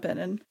to jump in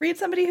and read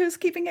somebody who's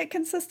keeping it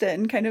consistent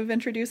and kind of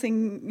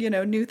introducing,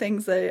 new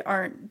things that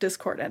aren't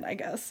discordant, I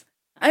guess.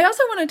 I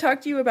also want to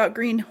talk to you about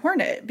Green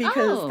Hornet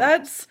because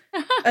that's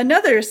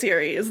another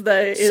series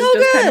that is so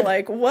just kind good. of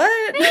like,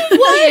 what?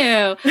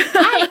 What?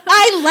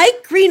 I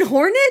like Green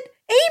Hornet?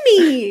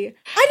 Amy, you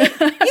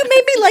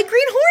made me like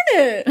Green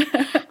Hornet.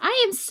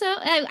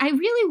 I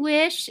really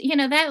wish,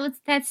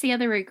 that's the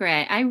other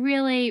regret. I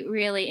really,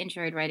 really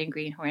enjoyed writing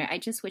Green Hornet. I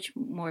just wish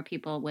more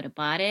people would have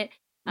bought it.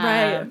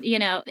 Right.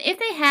 If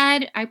they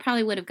had, I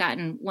probably would have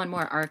gotten one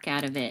more arc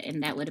out of it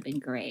and that would have been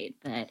great.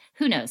 But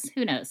who knows?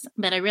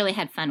 But I really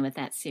had fun with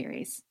that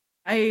series.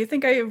 I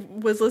think I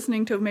was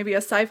listening to maybe a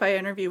sci-fi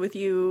interview with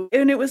you,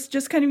 and it was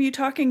just kind of you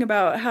talking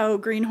about how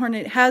Green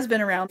Hornet has been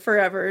around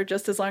forever,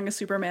 just as long as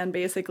Superman,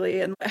 basically,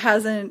 and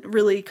hasn't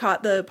really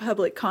caught the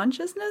public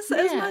consciousness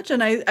as much.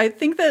 And I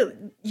think that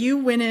you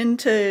went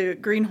into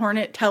Green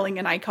Hornet telling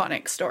an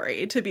iconic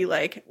story to be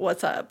like,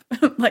 what's up?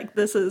 Like,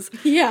 this is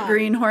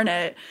Green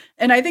Hornet.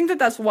 And I think that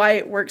that's why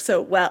it works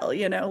so well,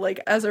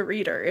 like as a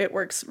reader, it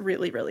works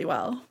really, really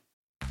well.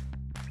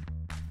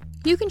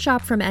 You can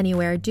shop from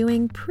anywhere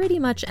doing pretty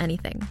much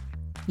anything.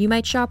 You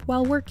might shop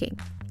while working,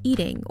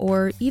 eating,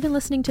 or even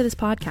listening to this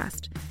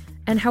podcast.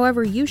 And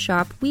however you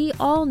shop, we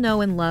all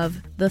know and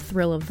love the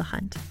thrill of the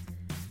hunt.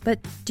 But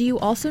do you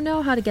also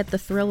know how to get the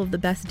thrill of the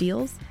best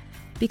deals?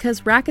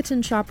 Because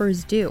Rakuten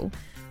shoppers do.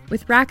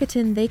 With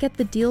Rakuten, they get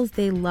the deals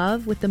they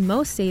love with the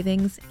most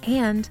savings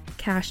and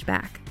cash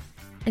back.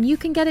 And you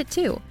can get it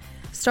too.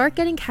 Start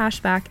getting cash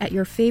back at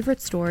your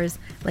favorite stores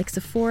like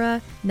Sephora,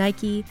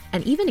 Nike,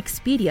 and even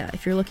Expedia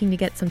if you're looking to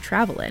get some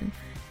travel in.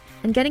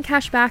 And getting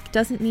cash back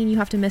doesn't mean you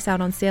have to miss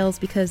out on sales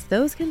because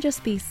those can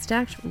just be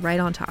stacked right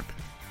on top.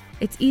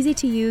 It's easy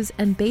to use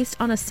and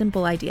based on a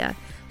simple idea.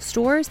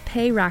 Stores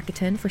pay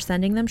Rakuten for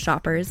sending them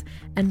shoppers,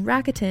 and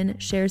Rakuten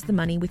shares the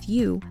money with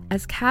you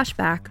as cash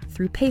back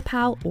through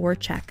PayPal or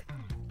check.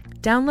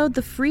 Download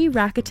the free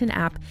Rakuten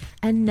app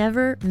and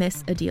never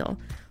miss a deal.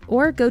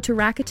 Or go to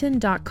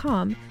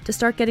Rakuten.com to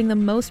start getting the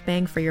most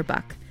bang for your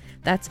buck.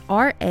 That's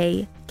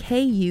Rakuten.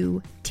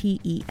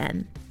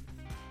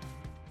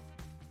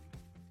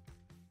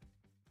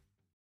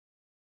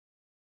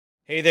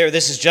 Hey there,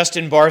 this is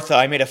Justin Bartha.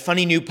 I made a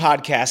funny new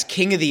podcast,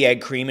 King of the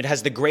Egg Cream. It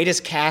has the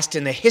greatest cast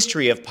in the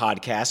history of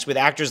podcasts with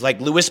actors like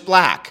Louis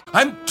Black,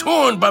 I'm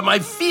torn by my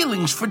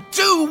feelings for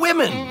two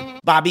women.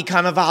 Bobby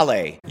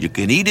Cannavale, You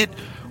can eat it,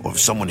 or if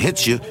someone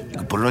hits you, you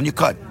can put it on your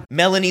cut.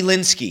 Melanie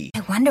Linsky,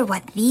 I wonder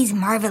what these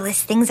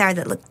marvelous things are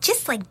that look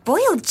just like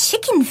boiled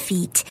chicken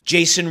feet.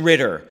 Jason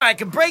Ritter, I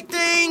can break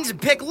things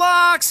and pick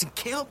locks and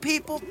kill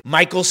people.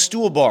 Michael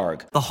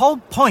Stuhlbarg, The whole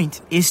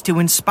point is to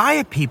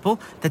inspire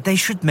people that they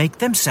should make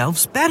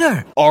themselves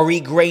better.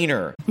 Ari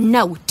Grainer,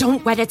 No,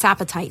 don't whet its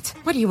appetite.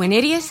 What are you, an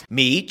idiot?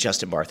 me,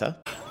 Justin Bartha,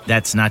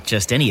 That's not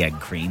just any egg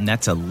cream,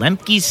 that's a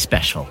Lemke's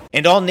special.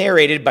 and all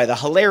narrated by the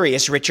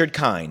hilarious Richard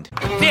Kind.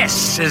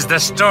 This is the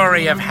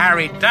story of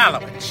Harry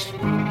Dalowitz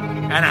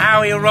and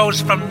how he rose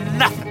from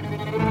nothing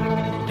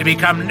to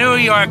become New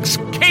York's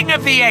King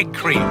of the Egg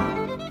Cream.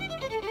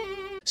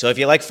 So if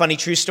you like funny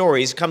true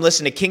stories, come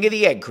listen to King of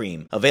the Egg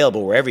Cream,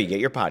 available wherever you get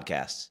your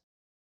podcasts.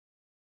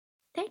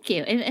 Thank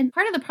you. And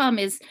part of the problem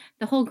is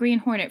the whole Green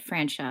Hornet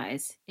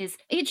franchise is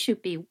it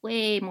should be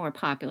way more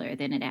popular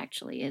than it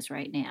actually is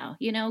right now.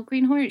 You know,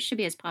 Green Hornet should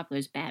be as popular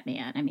as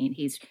Batman. I mean,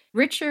 he's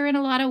richer in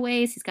a lot of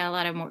ways. He's got a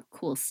lot of more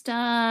cool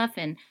stuff,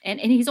 and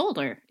he's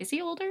older. Is he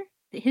older?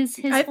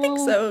 I think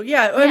so.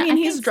 Yeah. I mean,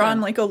 he's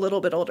drawn like a little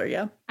bit older.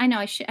 Yeah. I know.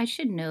 I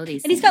should know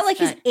these. And he's got like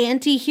his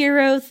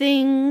anti-hero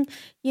thing,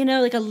 you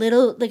know, like a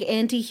little like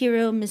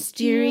anti-hero,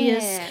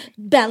 mysterious,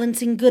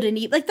 balancing good and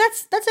evil. Like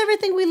that's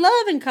everything we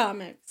love in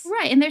comics.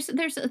 Right. And there's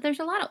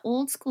a lot of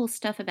old school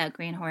stuff about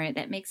Green Hornet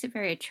that makes it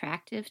very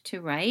attractive to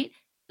write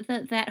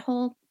that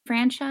whole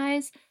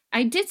franchise.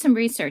 I did some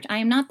research. I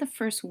am not the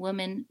first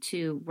woman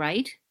to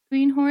write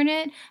Green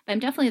Hornet, but I'm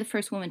definitely the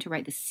first woman to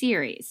write the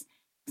series.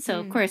 So,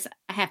 of course,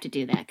 I have to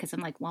do that because I'm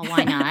like, well,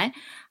 why not?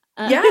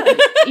 Yeah.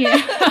 You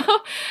know?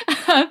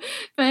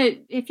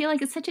 But I feel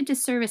like it's such a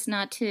disservice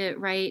not to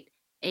write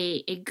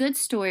a good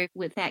story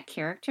with that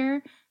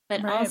character.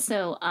 But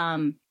also,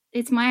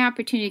 it's my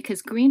opportunity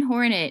because Green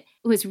Hornet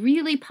was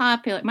really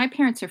popular. My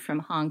parents are from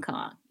Hong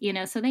Kong, you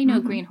know, so they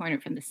know Green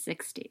Hornet from the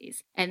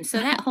 60s. And so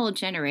that whole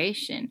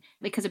generation,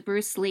 because of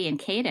Bruce Lee and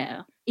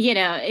Kato, you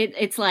know,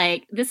 it's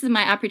like, this is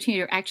my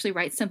opportunity to actually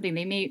write something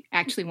they may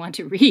actually want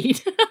to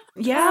read.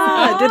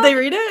 Yeah. Did they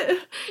read it?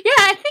 Yeah,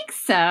 I think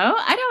so.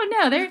 I don't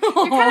know. They're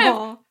kind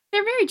of...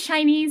 They're very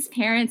Chinese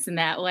parents in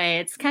that way.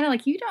 It's kind of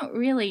like you don't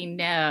really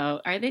know.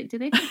 Do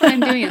they think what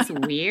I'm doing is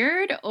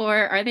weird, or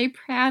are they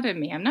proud of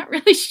me? I'm not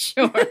really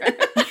sure.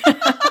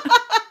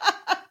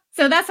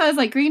 So that's why I was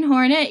like, Green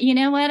Hornet. You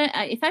know what?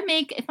 If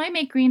I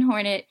make Green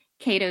Hornet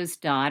Kato's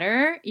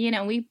daughter, you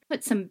know, we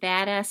put some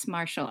badass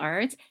martial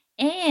arts,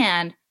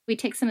 and we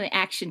take some of the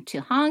action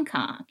to Hong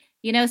Kong.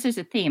 You know, so there's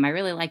a theme. I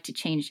really like to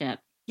change up,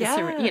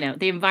 the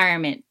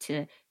environment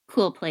to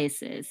cool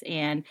places,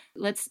 and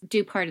let's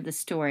do part of the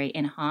story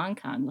in Hong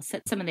Kong. We'll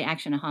set some of the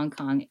action in Hong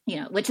Kong, you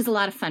know, which is a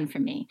lot of fun for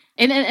me.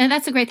 And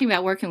that's the great thing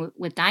about working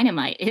with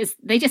Dynamite is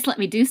they just let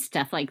me do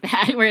stuff like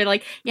that. We're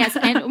like, yes,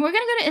 and we're going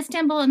to go to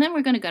Istanbul, and then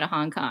we're going to go to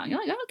Hong Kong.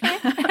 You're like, oh,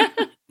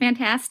 okay,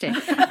 fantastic.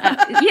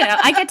 You know,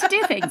 I get to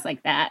do things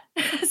like that.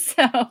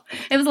 So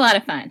it was a lot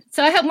of fun.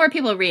 So I hope more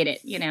people read it,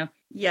 you know.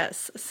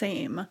 Yes,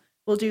 same.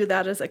 We'll do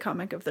that as a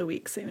comic of the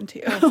week soon,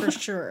 too. Oh, for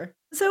sure.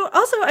 So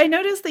also, I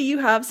noticed that you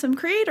have some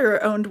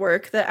creator-owned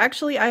work that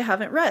actually I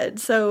haven't read.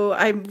 So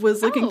I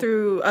was looking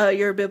through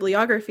your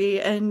bibliography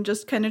and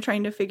just kind of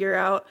trying to figure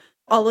out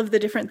all of the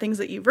different things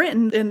that you've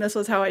written. And this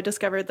was how I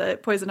discovered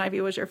that Poison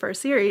Ivy was your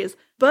first series.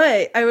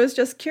 But I was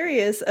just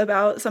curious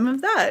about some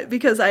of that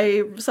because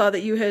I saw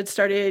that you had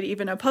started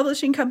even a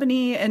publishing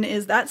company. And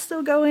is that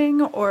still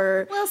going,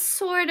 or? Well,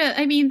 sort of.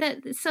 I mean,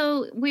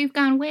 so we've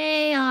gone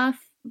way off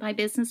my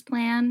business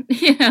plan.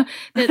 You know,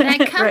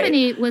 that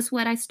company was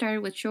what I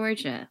started with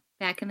Georgia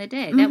back in the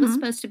day. That was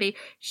supposed to be,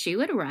 she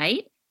would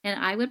write and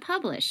I would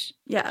publish.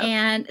 Yeah.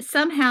 And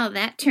somehow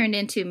that turned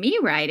into me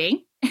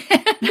writing.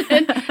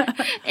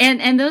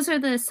 and those are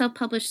the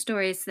self-published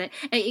stories that,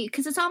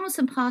 because it's almost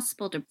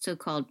impossible to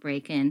so-called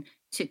break in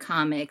to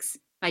comics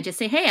by just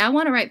say, hey, I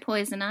want to write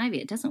Poison Ivy.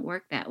 It doesn't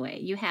work that way.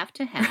 You have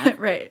to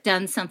have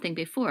done something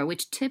before,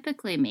 which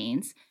typically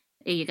means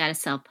you got to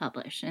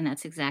self-publish. And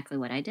that's exactly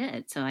what I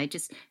did. So I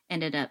just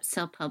ended up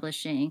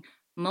self-publishing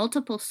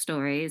multiple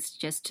stories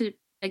just to,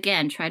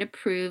 again, try to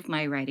prove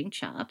my writing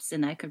chops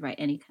and I could write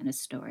any kind of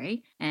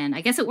story. And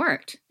I guess it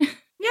worked.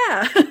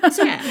 Yeah.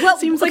 So, well,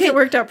 seems like it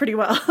worked out pretty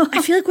well.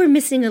 I feel like we're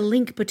missing a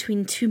link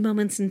between two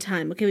moments in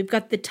time. Okay, we've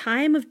got the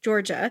time of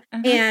Georgia,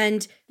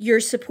 and you're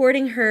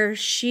supporting her.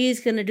 She's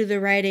going to do the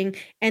writing,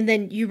 and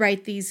then you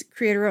write these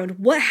creator-owned.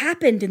 What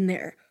happened in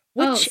there?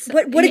 What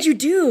did you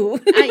do?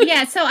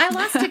 So I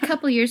lost a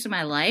couple years of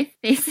my life,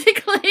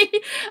 basically.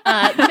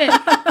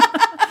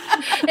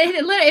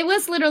 It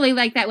was literally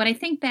like that. When I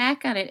think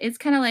back on it, it's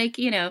kind of like,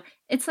 you know,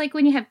 it's like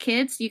when you have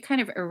kids, you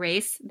kind of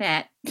erase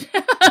that,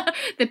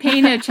 the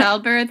pain of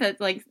childbirth, that,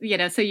 like, you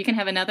know, so you can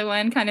have another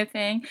one kind of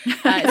thing.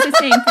 It's the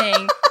same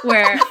thing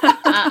where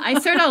I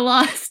sort of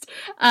lost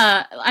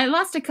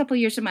a couple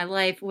years of my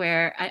life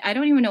where I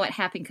don't even know what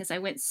happened because I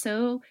went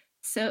so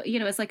so,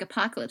 it's like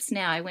Apocalypse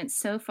Now. I went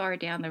so far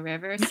down the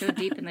river, so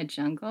deep in the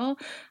jungle.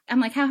 I'm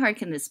like, how hard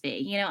can this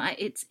be?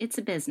 It's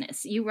a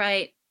business. You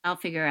write, I'll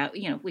figure out,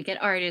 we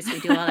get artists, we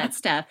do all that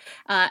stuff.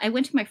 I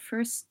went to my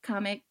first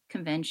comic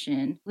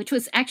convention, which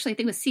was actually, I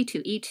think it was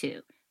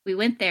C2E2. We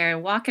went there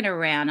and walking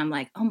around, I'm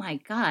like, oh my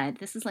God,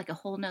 this is like a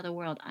whole nother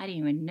world. I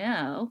didn't even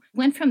know.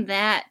 Went from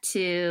that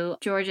to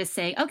Georgia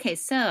saying, okay,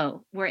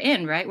 so we're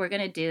in, right? We're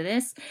going to do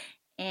this.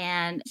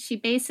 And she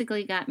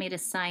basically got me to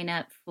sign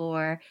up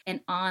for an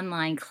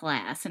online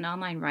class, an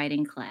online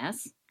writing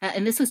class.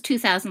 And this was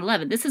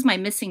 2011. This is my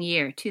missing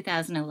year,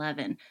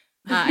 2011.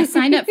 I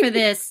signed up for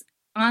this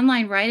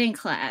online writing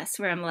class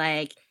where I'm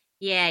like,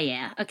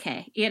 yeah,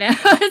 okay.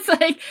 It's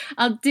like,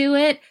 I'll do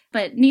it.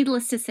 But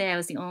needless to say, I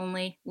was the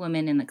only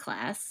woman in the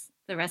class.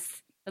 The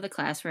rest of the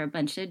class were a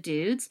bunch of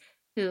dudes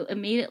who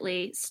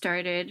immediately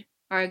started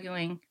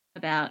arguing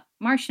about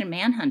Martian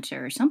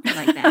Manhunter or something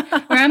like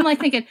that, where I'm like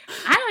thinking,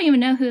 I don't even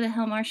know who the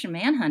hell Martian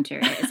Manhunter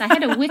is. I had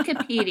to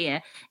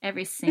Wikipedia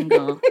every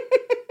single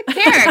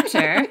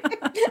character.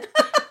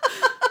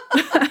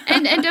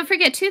 And don't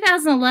forget,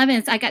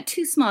 2011, I got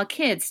 2 small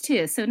kids,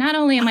 too. So not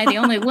only am I the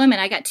only woman,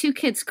 I got 2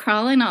 kids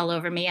crawling all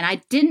over me, and I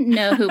didn't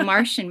know who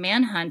Martian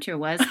Manhunter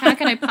was. How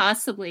could I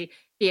possibly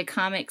be a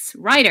comics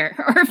writer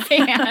or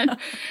fan?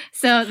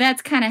 So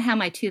that's kind of how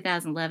my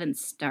 2011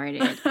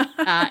 started.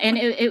 And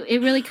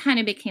it really kind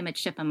of became a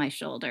chip on my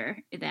shoulder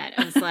that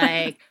I was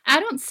like, I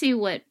don't see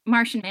what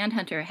Martian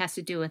Manhunter has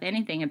to do with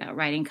anything about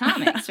writing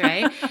comics,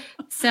 right?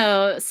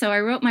 So I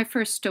wrote my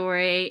first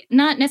story,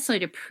 not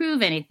necessarily to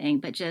prove anything,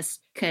 but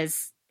just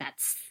because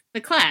that's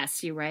the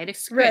class. You write a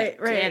script.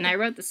 Right. And I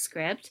wrote the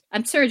script.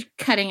 I'm sort of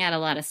cutting out a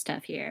lot of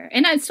stuff here.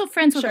 And I'm still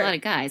friends with a lot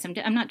of guys.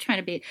 I'm not trying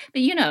to be,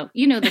 but you know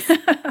this,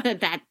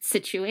 that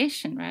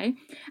situation, right?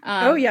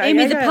 Oh, yeah.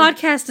 Amy, the yeah.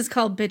 podcast is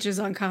called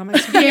Bitches on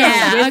Comics. We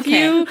are with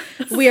you.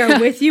 We are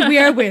with you. We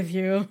are with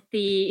you.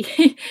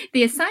 The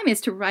assignment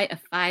is to write a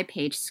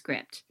 5-page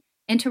script.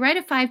 And to write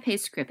a 5-page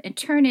script and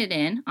turn it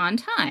in on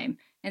time.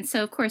 And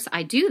so, of course,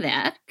 I do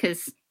that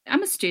because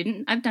I'm a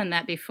student. I've done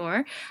that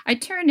before. I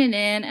turned it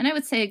in, and I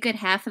would say a good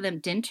half of them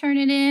didn't turn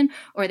it in,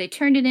 or they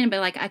turned it in,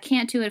 but like, I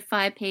can't do it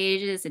 5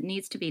 pages. It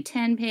needs to be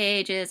 10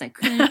 pages. I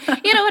couldn't.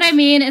 You know what I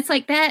mean? It's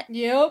like that.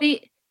 Yep.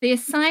 The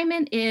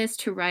assignment is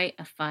to write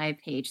a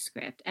 5-page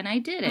script, and I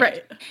did it.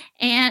 Right.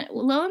 And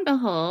lo and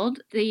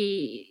behold,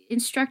 the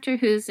instructor,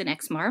 who's an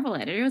ex-Marvel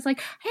editor, was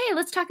like, hey,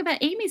 let's talk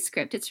about Amy's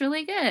script. It's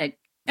really good.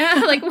 And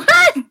I'm like,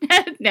 what?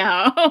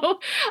 No,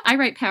 I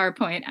write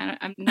PowerPoint.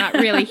 I'm not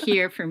really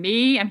here for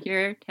me. I'm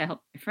here to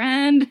help my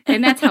friend.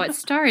 And that's how it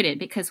started,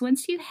 because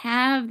once you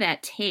have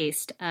that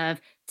taste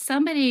of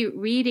somebody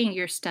reading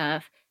your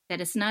stuff that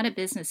is not a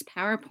business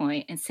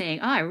PowerPoint and saying,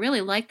 oh, I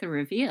really like the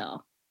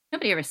reveal.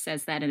 Nobody ever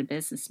says that in a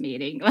business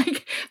meeting.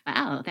 Like,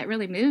 wow, that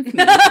really moved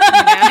me.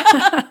 That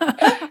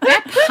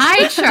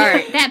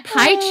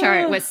pie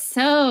chart was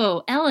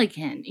so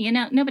elegant.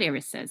 Nobody ever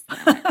says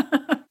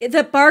that.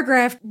 That bar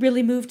graph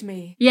really moved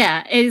me.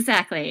 Yeah,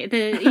 exactly.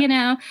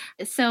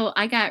 So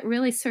I got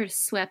really sort of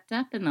swept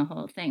up in the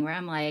whole thing where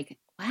I'm like,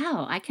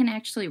 wow, I can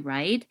actually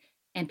write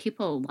and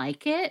people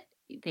like it.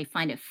 They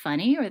find it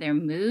funny or they're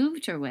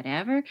moved or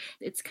whatever.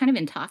 It's kind of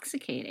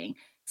intoxicating.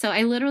 So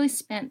I literally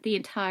spent the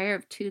entire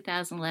of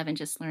 2011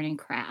 just learning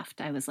craft.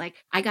 I was like,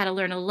 I got to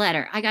learn a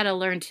letter. I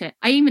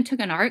even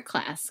took an art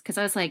class because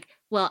I was like,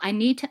 well, I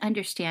need to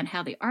understand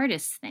how the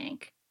artists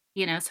think,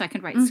 so I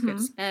can write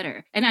scripts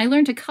better. And I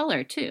learned to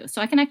color too.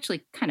 So I can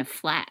actually kind of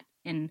flat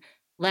in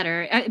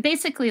letter.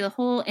 Basically, the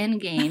whole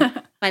end game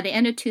by the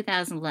end of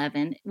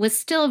 2011 was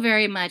still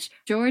very much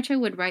Georgia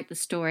would write the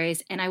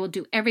stories and I will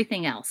do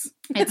everything else.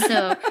 And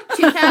so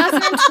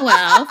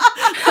 2012...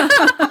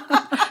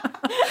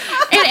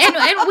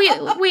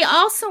 And we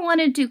also want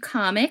to do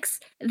comics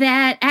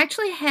that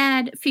actually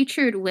had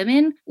featured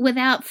women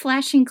without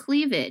flashing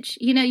cleavage.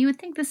 You would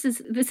think this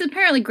is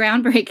apparently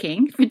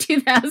groundbreaking for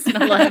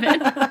 2011.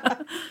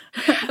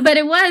 But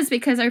it was,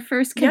 because our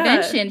first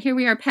convention, here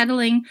we are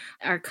peddling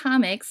our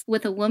comics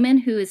with a woman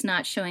who is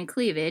not showing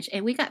cleavage,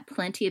 and we got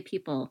plenty of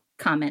people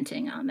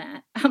commenting on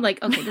that. I'm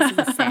like, okay, this is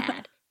a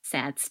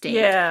sad state.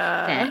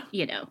 Yeah.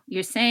 That,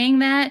 you're saying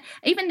that.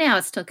 Even now,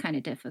 it's still kind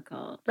of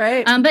difficult.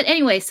 Right. But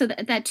anyway, so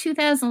that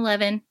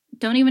 2011,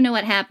 don't even know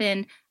what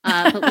happened,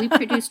 but we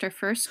produced our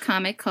first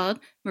comic called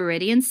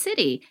Meridian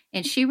City,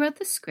 and she wrote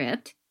the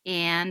script,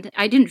 and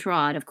I didn't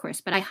draw it, of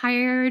course, but I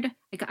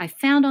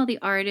found all the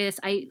artists.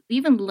 I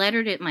even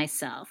lettered it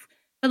myself.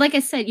 But like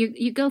I said,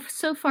 you go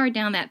so far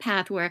down that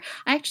path where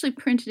I actually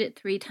printed it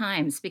 3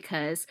 times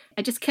because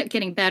I just kept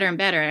getting better and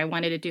better. And I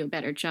wanted to do a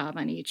better job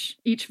on each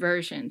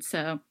version.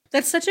 So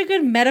that's such a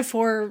good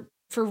metaphor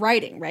for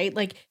writing, right?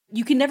 Like,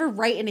 you can never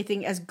write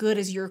anything as good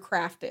as your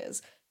craft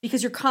is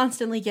because you're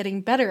constantly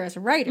getting better as a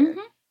writer. Mm-hmm.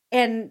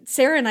 And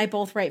Sarah and I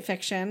both write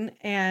fiction.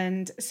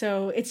 And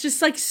so it's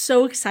just like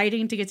so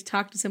exciting to get to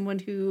talk to someone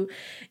who,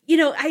 you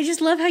know, I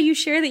just love how you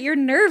share that you're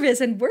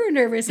nervous and we're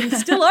nervous and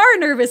still are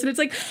nervous. And it's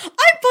like,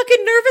 I'm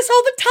fucking nervous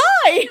all the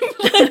time.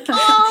 Like,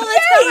 all the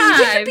time. You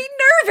should time. be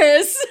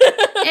nervous.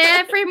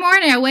 Every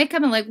morning I wake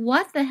up and like,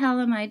 what the hell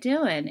am I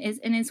doing?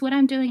 Is what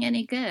I'm doing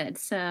any good?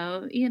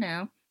 So, you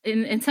know.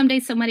 And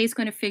someday somebody's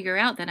going to figure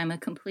out that I'm a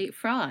complete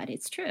fraud.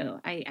 It's true.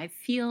 I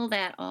feel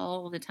that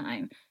all the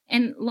time.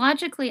 And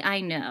logically,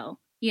 I know.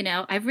 You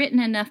know, I've written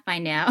enough by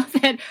now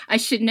that I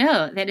should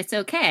know that it's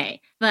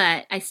okay.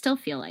 But I still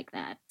feel like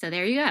that. So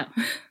there you go.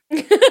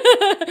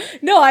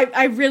 No,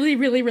 I really,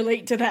 really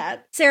relate to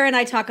that. Sarah and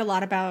I talk a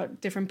lot about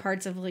different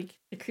parts of like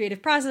the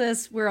creative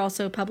process. We're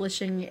also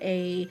publishing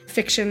a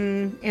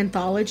fiction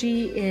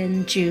anthology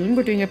in June.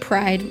 We're doing a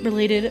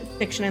Pride-related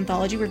fiction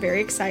anthology. We're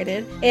very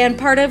excited. And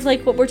part of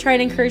like what we're trying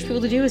to encourage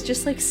people to do is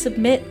just like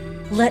submit,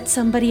 let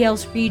somebody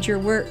else read your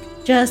work.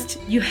 Just,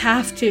 you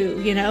have to,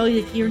 you know,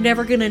 you're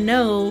never going to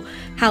know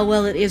how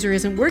well it is or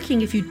isn't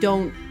working if you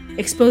don't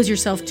expose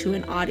yourself to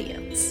an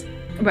audience.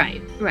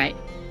 Right, right.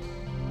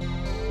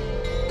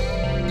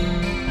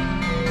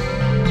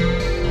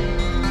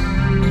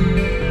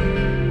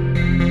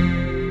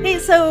 Hey,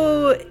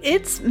 so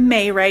it's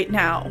May right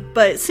now,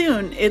 but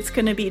soon it's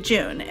going to be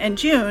June, and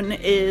June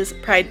is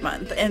Pride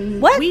Month, and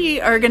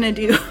we are going to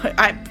do,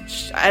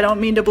 I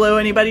don't mean to blow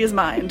anybody's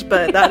mind,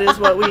 but that is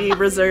what we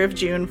reserve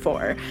June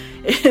for,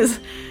 is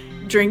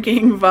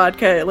drinking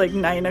vodka at like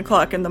 9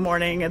 o'clock in the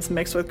morning. It's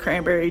mixed with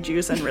cranberry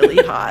juice and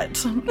really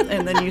hot,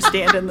 and then you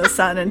stand in the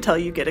sun until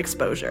you get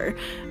exposure,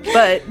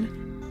 but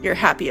you're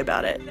happy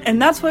about it,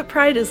 and that's what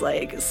Pride is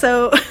like.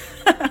 So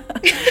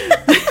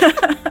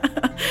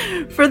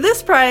for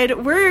this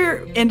Pride,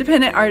 we're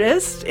independent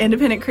artists,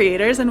 independent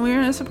creators, and we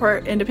want to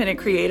support independent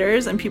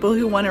creators and people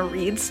who want to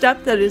read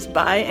stuff that is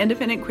by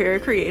independent queer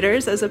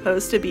creators as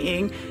opposed to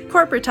being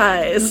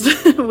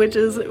corporatized, which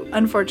is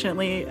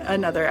unfortunately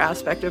another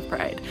aspect of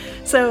Pride.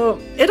 So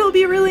it'll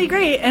be really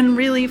great and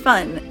really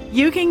fun.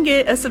 You can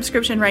get a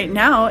subscription right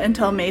now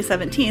until May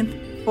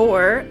 17th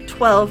for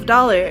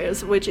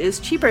 $12, which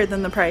is cheaper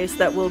than the price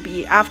that will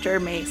be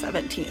after May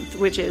 17th,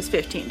 which is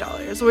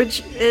 $15,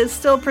 which is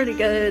still pretty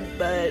good,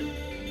 but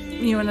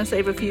you want to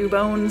save a few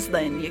bones,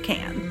 then you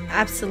can.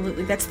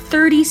 Absolutely. That's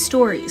 30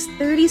 stories.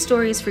 30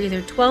 stories for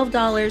either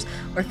 $12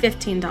 or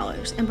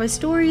 $15. And by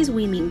stories,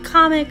 we mean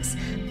comics,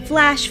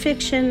 flash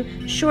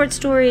fiction, short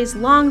stories,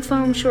 long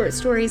form short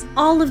stories.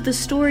 All of the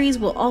stories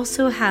will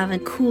also have a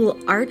cool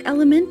art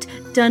element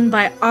done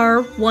by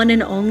our one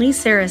and only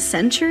Sarah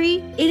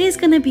Century. It is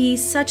going to be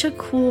such a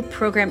cool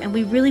program, and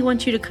we really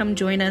want you to come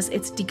join us.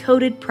 It's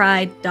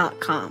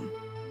decodedpride.com.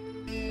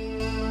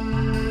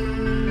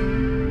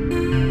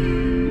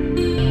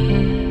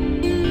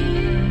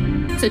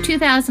 So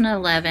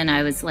 2011,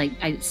 I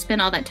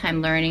spent all that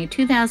time learning.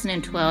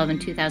 2012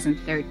 and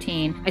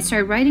 2013, I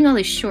started writing all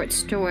these short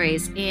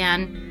stories,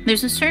 and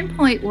there's a certain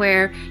point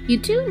where you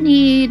do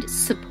need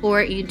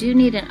support, you do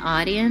need an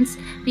audience,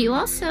 but you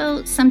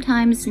also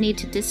sometimes need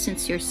to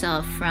distance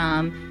yourself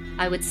from,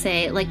 I would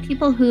say, like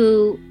people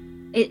who,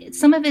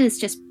 some of it is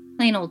just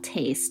plain old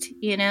taste,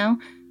 you know?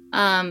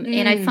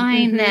 And I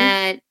find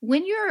that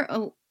when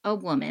you're a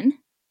woman,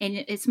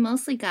 and it's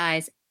mostly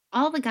guys,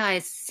 all the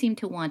guys seem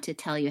to want to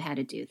tell you how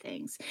to do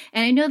things.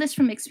 And I know this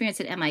from experience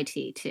at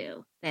MIT,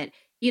 too, that,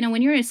 you know,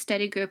 when you're in a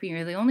study group and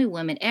you're the only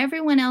woman,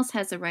 everyone else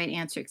has the right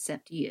answer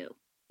except you,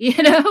 you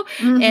know,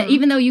 and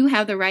even though you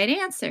have the right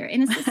answer.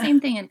 And it's the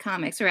same thing in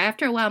comics. Or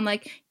after a while, I'm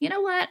like, you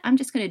know what? I'm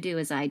just going to do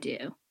as I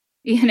do.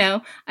 You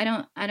know, I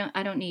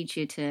don't need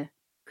you to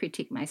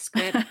critique my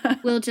script.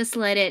 We'll just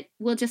let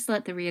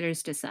the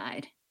readers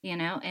decide, you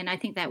know, and I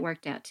think that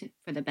worked out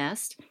for the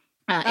best.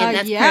 And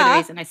that's part of the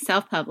reason I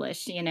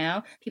self-published, you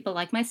know. People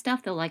like my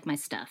stuff, they'll like my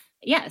stuff.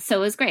 Yeah, so it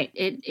was great.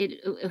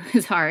 It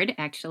was hard,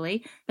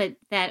 actually. But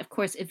that, of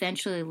course,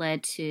 eventually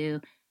led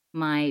to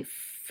my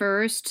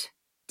first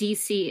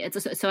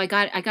DC. So I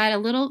got a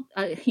little,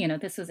 you know,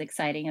 this was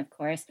exciting, of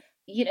course.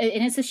 You know,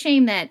 and it's a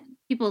shame that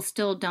people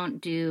still don't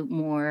do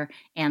more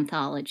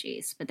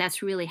anthologies. But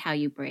that's really how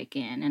you break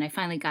in. And I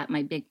finally got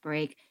my big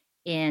break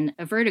in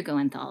a Vertigo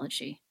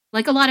anthology.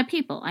 Like a lot of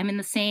people, I'm in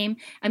the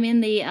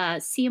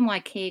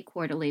CMYK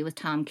quarterly with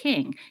Tom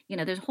King. You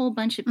know, there's a whole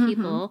bunch of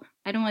people.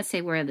 I don't want to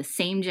say we're the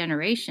same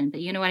generation,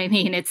 but you know what I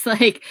mean? It's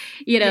like,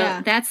 you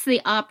know, that's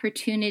the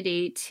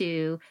opportunity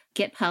to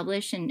get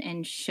published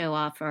and show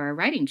off our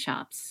writing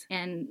chops.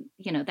 And,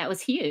 you know, that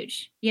was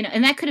huge. You know,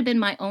 and that could have been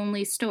my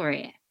only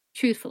story.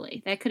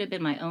 Truthfully, that could have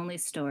been my only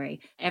story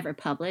ever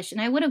published.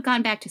 And I would have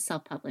gone back to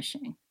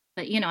self-publishing.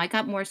 But, you know, I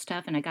got more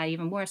stuff and I got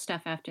even more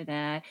stuff after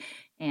that.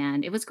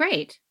 And it was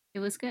great. It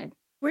was good.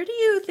 Where do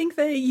you think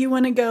that you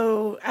want to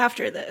go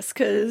after this?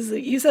 Because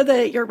you said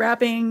that you're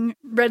wrapping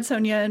Red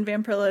Sonja and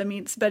Vampirilla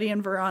meets Betty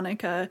and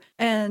Veronica.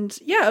 And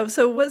yeah,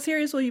 so what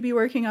series will you be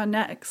working on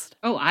next?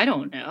 Oh, I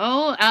don't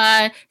know.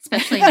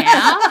 Especially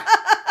now.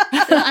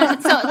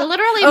 So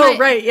literally,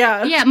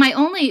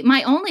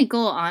 my only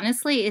goal,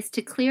 honestly, is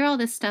to clear all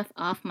this stuff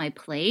off my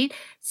plate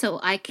so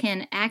I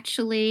can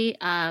actually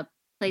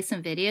play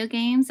some video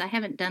games. I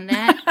haven't done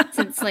that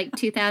since like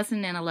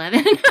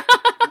 2011.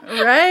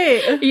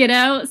 Right. You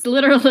know, it's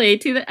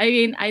literally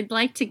I'd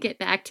like to get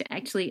back to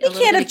actually They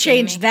can't have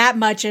changed that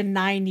much in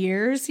 9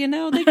 years, you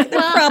know? They're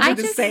probably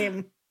the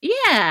same.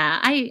 Yeah,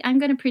 I'm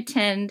going to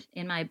pretend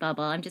in my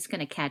bubble. I'm just going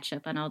to catch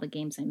up on all the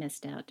games I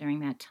missed out during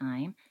that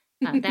time.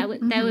 That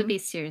would be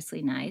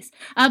seriously nice.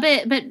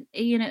 But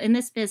you know, in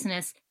this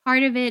business,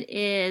 part of it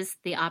is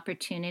the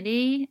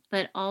opportunity,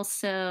 but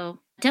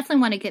also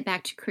definitely want to get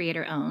back to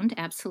creator owned.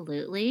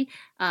 Absolutely.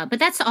 But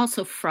that's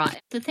also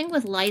fraught. The thing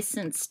with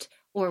licensed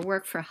or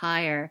work for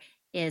hire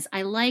is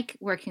I like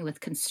working with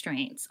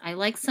constraints. I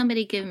like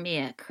somebody giving me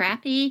a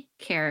crappy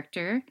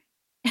character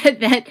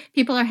that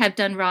people have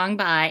done wrong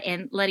by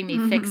and letting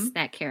me fix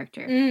that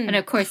character. And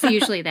of course,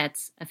 usually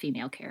that's a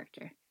female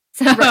character.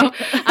 So right.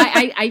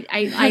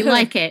 I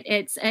like it.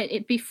 It's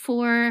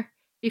before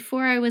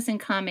I was in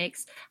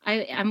comics,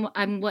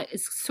 I'm what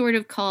is sort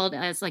of called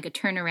as like a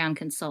turnaround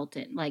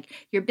consultant. Like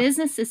your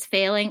business is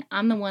failing,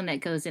 I'm the one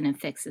that goes in and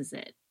fixes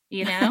it.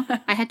 You know,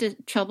 I had to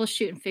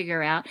troubleshoot and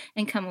figure out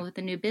and come up with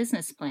a new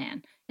business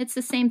plan. It's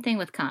the same thing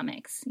with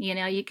comics. You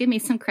know, you give me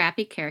some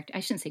crappy character. I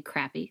shouldn't say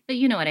crappy, but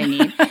you know what I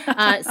mean.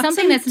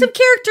 Something that's some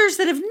characters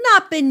that have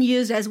not been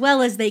used as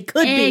well as they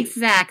could be.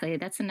 Exactly.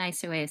 That's a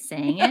nicer way of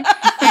saying it.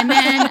 And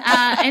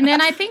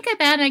then I think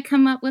about it. I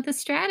come up with a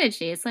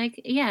strategy. It's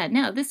like, yeah,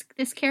 no,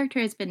 this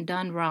character has been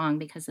done wrong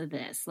because of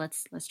this.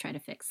 Let's try to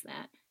fix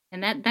that.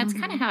 And that's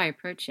kind of how I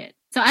approach it.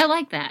 So I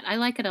like that. I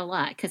like it a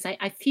lot because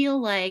I feel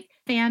like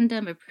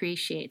fandom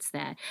appreciates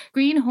that.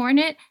 Green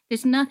Hornet,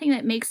 there's nothing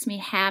that makes me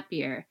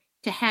happier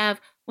to have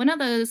one of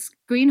those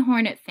Green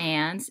Hornet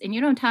fans, and you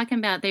know what I'm talking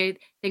about, they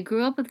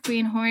grew up with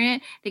Green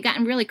Hornet, they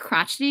gotten really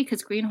crotchety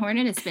because Green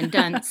Hornet has been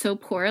done so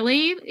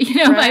poorly, you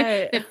know,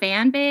 by the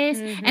fan base,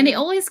 and they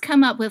always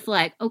come up with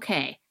like,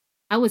 okay,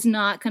 I was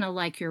not going to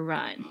like your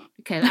run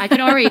because I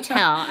could already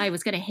tell I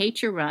was going to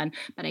hate your run,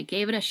 but I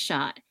gave it a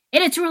shot.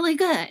 And it's really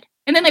good.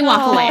 And then they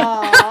walk away.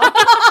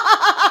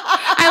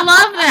 I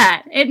love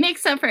that. It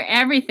makes up for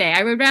everything.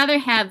 I would rather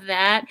have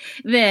that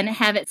than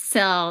have it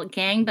sell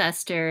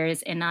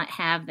gangbusters and not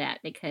have that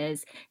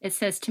because it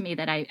says to me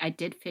that I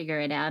did figure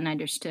it out and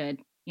understood,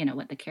 you know,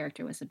 what the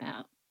character was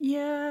about.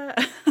 Yeah.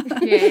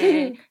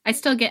 Yeah. I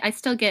still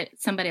get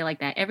somebody like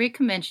that. Every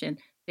convention,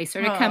 they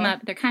sort of come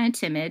up, they're kind of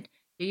timid.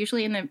 They're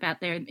usually in their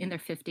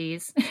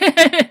 50s.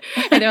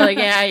 And they're like,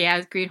 yeah, I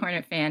was a Green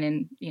Hornet fan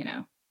and, you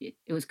know,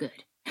 it was good.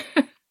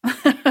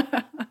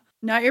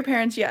 Not your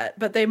parents yet,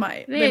 but they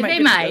might. They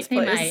might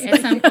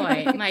at some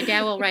point. My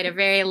dad will write a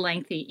very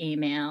lengthy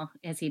email,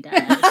 as he does,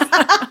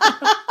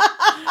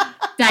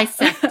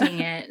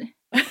 dissecting it.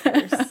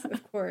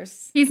 Of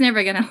course. He's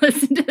never going to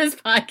listen to this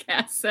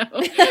podcast, so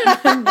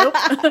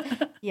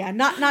nope. Yeah,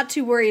 not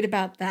too worried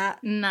about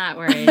that. Not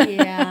worried.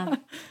 Yeah.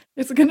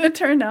 It's going to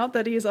turn out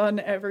that he's on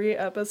every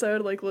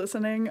episode, like,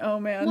 listening. Oh,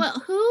 man. Well,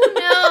 who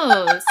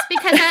knows?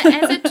 Because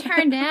as it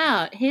turned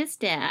out, his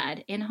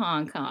dad in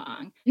Hong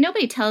Kong,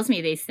 nobody tells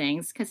me these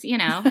things because, you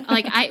know,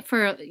 like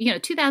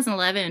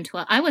 2011 and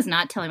 12, I was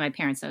not telling my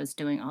parents I was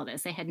doing all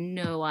this. They had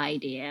no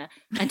idea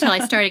until I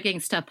started getting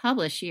stuff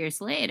published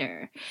years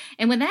later.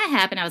 And when that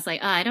happened, I was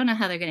like, oh, I don't know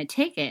how they're going to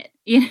take it.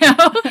 You know,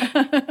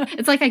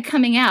 it's like I'm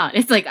coming out.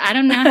 It's like, I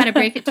don't know how to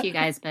break it to you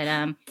guys, but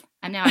I'm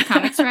now a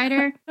comics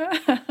writer.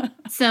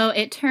 So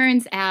it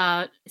turns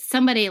out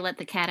somebody let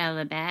the cat out of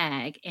the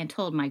bag and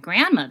told my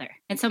grandmother.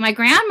 And so my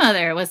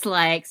grandmother was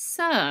like,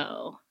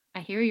 so I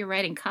hear you're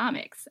writing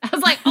comics. I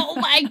was like, oh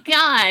my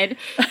God,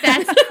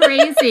 that's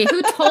crazy.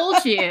 Who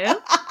told you?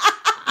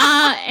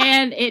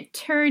 And it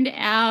turned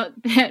out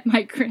that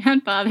my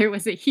grandfather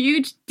was a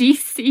huge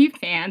DC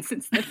fan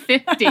since the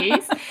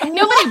 50s.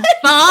 Nobody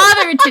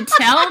bothered to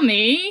tell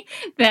me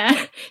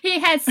that he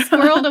had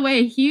squirreled away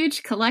a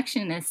huge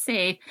collection in his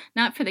safe,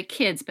 not for the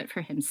kids, but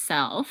for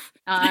himself.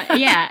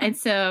 Yeah, and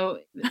so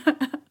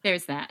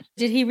there's that.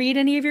 Did he read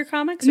any of your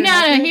comics?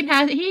 No,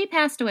 he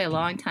passed away a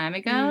long time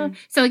ago.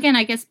 So again,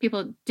 I guess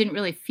people didn't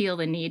really feel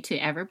the need to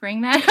ever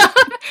bring that up.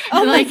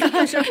 Oh my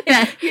gosh.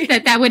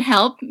 That would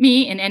help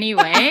me in any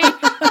way.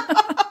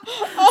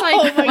 It's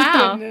like,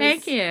 wow, goodness.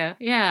 Thank you.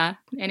 Yeah.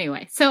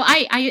 Anyway, so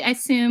I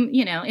assume,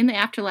 you know, in the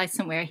afterlife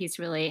somewhere, he's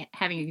really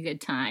having a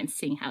good time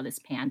seeing how this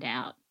panned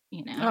out,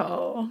 you know.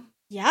 Oh.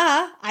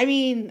 Yeah. I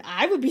mean,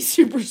 I would be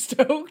super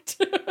stoked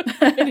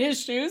in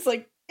his shoes.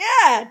 Like,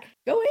 yeah,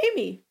 go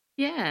Amy.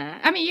 Yeah.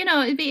 I mean, you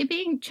know,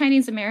 being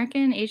Chinese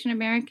American, Asian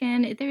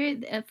American,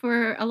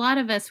 for a lot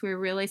of us, we're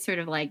really sort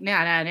of like,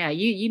 no.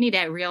 You need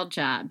a real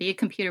job. Be a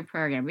computer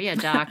programmer. Be a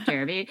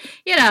doctor.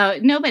 You know,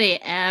 nobody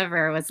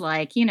ever was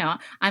like, you know,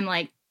 I'm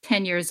like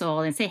 10 years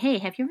old and say, hey,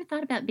 have you ever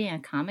thought about being a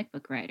comic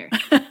book writer?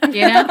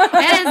 You know,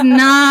 that is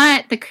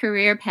not the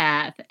career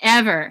path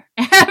ever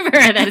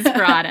that is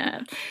brought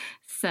up.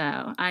 So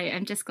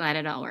I'm just glad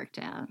it all worked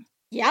out.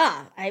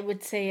 Yeah, I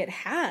would say it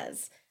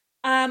has.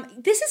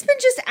 This has been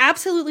just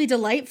absolutely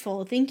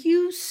delightful. Thank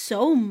you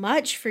so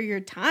much for your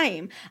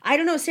time. I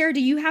don't know, Sarah,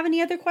 do you have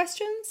any other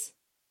questions?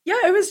 Yeah,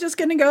 I was just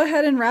going to go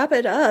ahead and wrap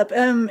it up.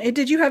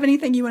 Did you have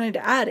anything you wanted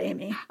to add,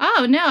 Amy?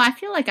 Oh, no, I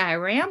feel like I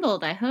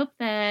rambled. I hope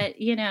that,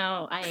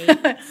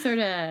 I sort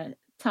of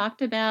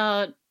talked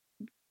about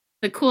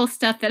the cool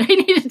stuff that I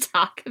need to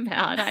talk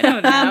about. I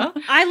don't know.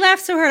 I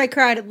laughed so hard I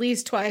cried at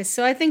least twice,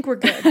 so I think we're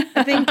good.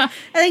 I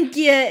think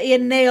you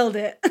nailed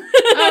it.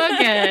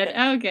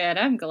 Oh, good.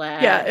 I'm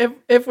glad. Yeah,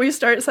 if we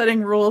start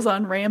setting rules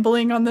on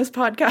rambling on this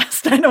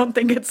podcast, I don't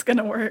think it's going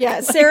to work.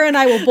 Yeah, Sarah and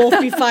I will both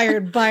be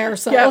fired by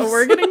ourselves. Yeah,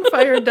 we're getting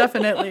fired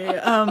definitely.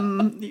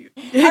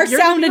 Our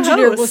sound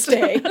engineer will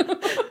stay.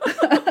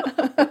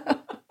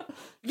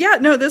 Yeah,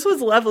 no, this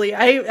was lovely.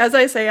 As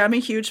I say, I'm a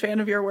huge fan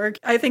of your work.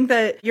 I think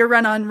that your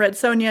run on Red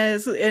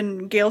Sonja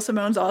and Gail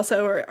Simone's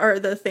also are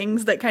the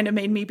things that kind of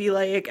made me be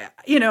like,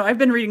 I've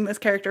been reading this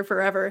character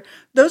forever.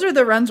 Those are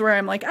the runs where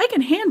I'm like, I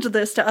can hand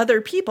this to other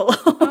people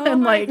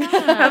and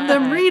have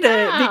them read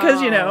it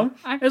because,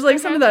 there's like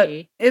some of that.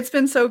 It's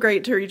been so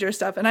great to read your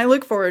stuff. And I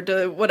look forward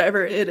to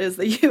whatever it is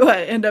that you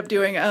end up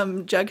doing.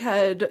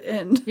 Jughead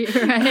and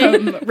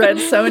Red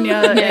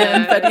Sonja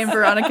and Betty and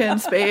Veronica in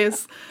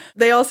Space.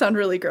 They all sound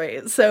really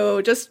great.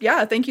 So just,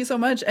 thank you so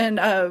much. And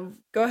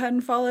go ahead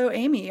and follow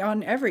Amy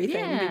on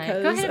everything.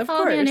 Because, go ahead and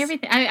follow me on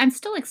everything. I'm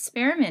still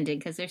experimenting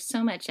because there's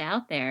so much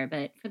out there.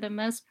 But for the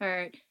most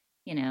part,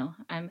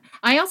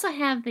 I also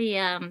have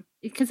the,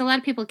 because a lot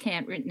of people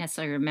can't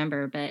necessarily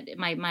remember, but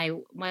my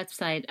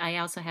website, I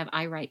also have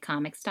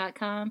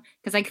iWriteComics.com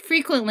because I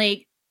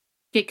frequently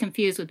get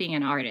confused with being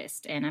an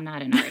artist, and I'm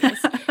not an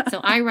artist. So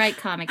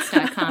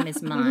iWriteComics.com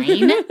is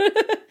mine.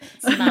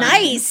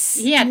 Nice.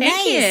 Yeah,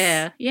 thank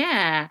you.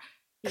 Yeah.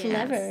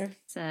 Clever. Yes.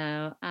 So,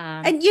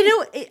 and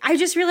I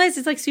just realized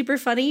it's like super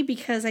funny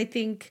because I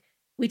think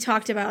we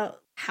talked about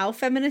how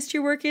feminist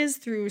your work is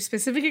through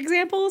specific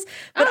examples,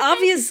 but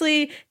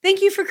obviously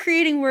thank you for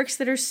creating works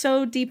that are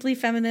so deeply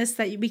feminist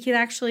that we can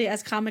actually,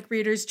 as comic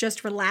readers,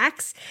 just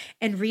relax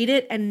and read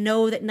it and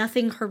know that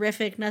nothing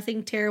horrific,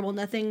 nothing terrible,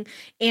 nothing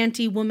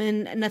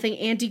anti-woman, nothing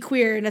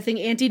anti-queer, nothing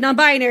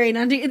anti-non-binary,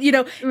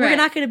 we're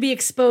not going to be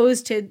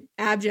exposed to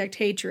abject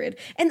hatred.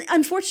 And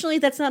unfortunately,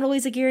 that's not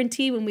always a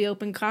guarantee when we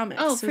open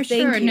comics. Oh, so for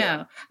sure.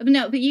 No, but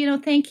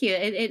thank you.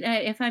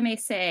 If I may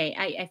say,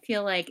 I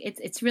feel like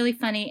it's really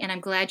funny, and I'm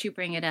glad you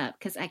bring it up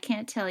because I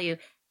can't tell you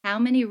how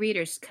many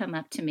readers come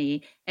up to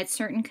me at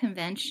certain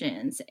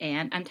conventions,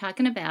 and I'm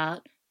talking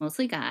about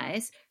mostly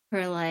guys who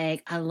are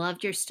like, I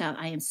loved your stuff.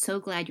 I am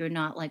so glad you're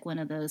not like one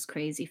of those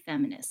crazy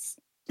feminists.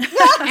 And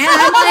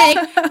I'm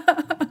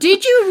like,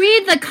 did you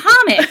read the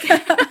comic?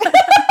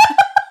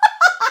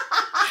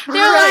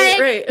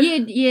 They're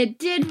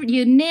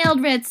you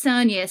nailed Red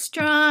Sonja,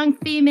 strong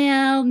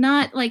female,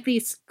 not like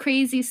these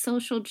crazy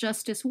social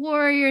justice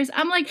warriors.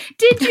 I'm like,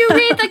 did you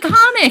read the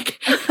comic?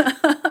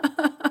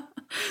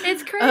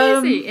 It's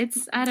crazy.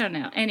 I don't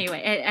know.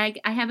 Anyway,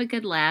 I have a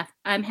good laugh.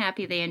 I'm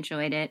happy they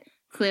enjoyed it.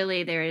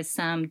 Clearly there is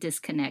some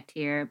disconnect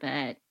here,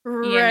 but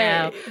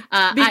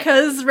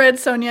because Red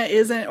Sonja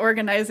isn't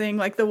organizing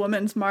like the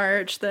Women's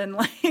March, then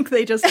like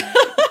they just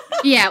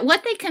yeah,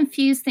 what they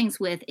confuse things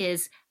with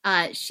is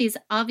she's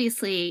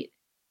obviously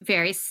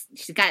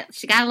she got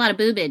a lot of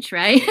boobage,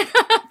 right?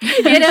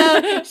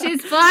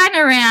 She's flying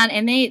around,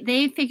 and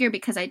they figure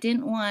because I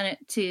didn't want it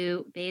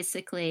to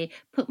basically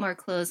put more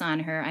clothes on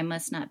her, I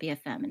must not be a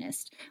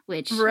feminist,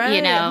 which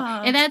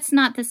and that's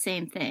not the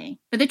same thing.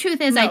 But the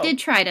truth is, I did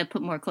try to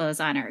put more clothes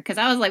on her because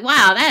I was like,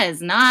 wow, that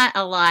is not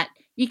a lot.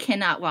 You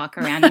cannot walk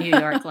around New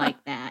York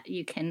like that.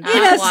 You cannot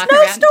walk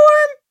around.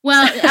 Snowstorm.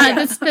 Well,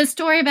 the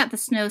story about the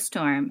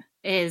snowstorm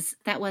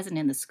that wasn't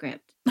in the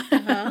script.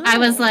 I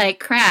was like,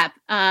 crap,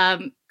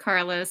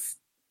 Carlos,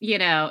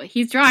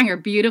 he's drawing her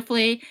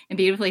beautifully and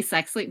beautifully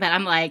sexily, but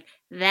I'm like,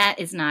 that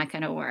is not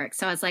going to work.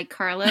 So I was like,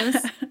 Carlos,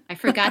 I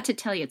forgot to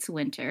tell you it's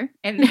winter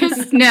and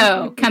there's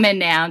snow coming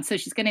down, so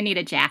she's going to need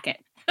a jacket.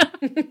 So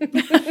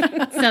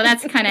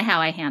that's kind of how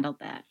I handled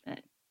that. But.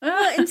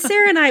 And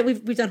Sarah and I,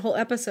 we've done whole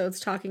episodes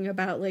talking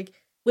about like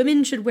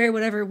women should wear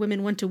whatever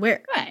women want to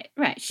wear.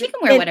 Right. She can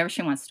wear whatever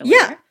she wants to wear.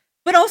 Yeah.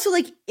 But also,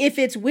 like, if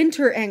it's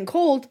winter and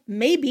cold,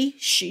 maybe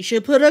she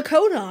should put a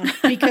coat on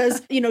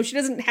because, she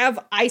doesn't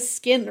have ice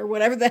skin or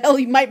whatever the hell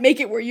you might make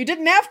it where you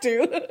didn't have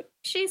to.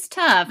 She's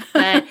tough,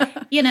 but,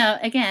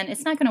 again,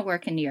 it's not going to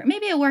work in New York.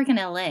 Maybe it'll work in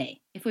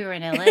L.A. if we were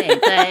in L.A.,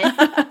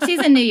 but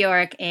she's in New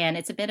York, and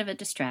it's a bit of a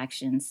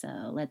distraction,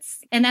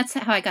 and that's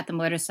how I got the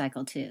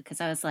motorcycle, too, because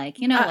I was like,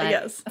 what?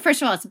 Yes.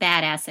 First of all, it's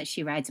badass that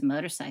she rides a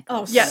motorcycle.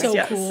 Oh, yes, so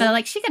cool. So,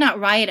 like, she cannot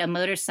ride a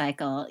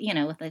motorcycle,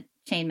 with a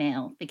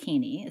chainmail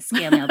bikini, a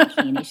scale mail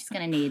bikini. She's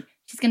gonna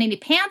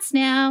need pants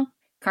now.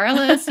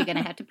 Carlos, you're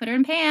gonna have to put her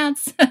in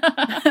pants.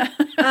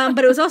 But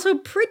it was also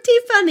pretty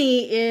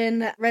funny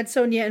in Red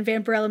Sonja and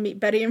Vampirella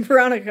Meet Betty and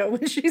Veronica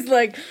when she's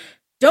like,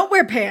 "Don't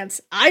wear pants."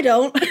 I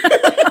don't.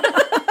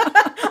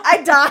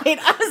 I died.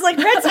 I was like,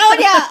 Red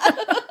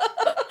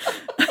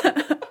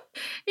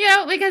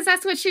Sonja. Because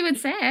that's what she would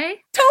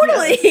say.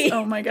 Totally. Yes.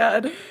 Oh my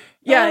god.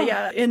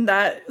 Yeah. In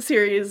that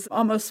series,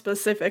 almost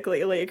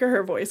specifically, like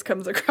her voice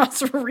comes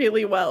across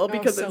really well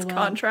because it's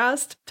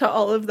contrast to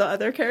all of the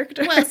other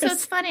characters. Well, so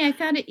it's funny. I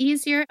found it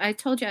easier. I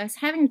told you I was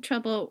having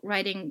trouble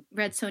writing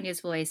Red Sonja's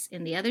voice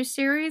in the other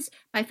series.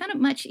 But I found it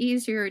much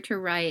easier to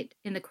write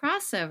in the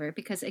crossover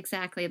because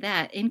exactly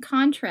that. In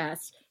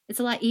contrast,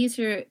 it's a lot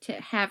easier to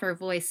have her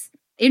voice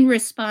in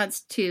response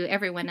to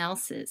everyone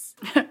else's.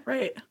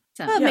 Right.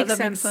 So, that makes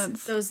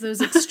sense.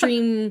 Those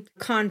extreme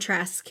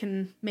contrasts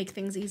can make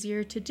things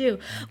easier to do.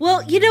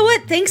 Well, you know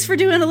what? Thanks for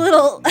doing a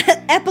little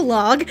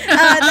epilogue.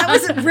 That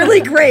was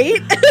really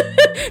great.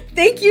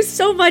 Thank you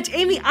so much,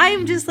 Amy. I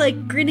am just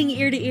like grinning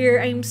ear to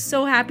ear. I am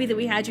so happy that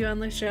we had you on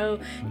the show.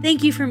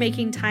 Thank you for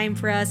making time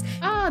for us.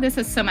 Oh, this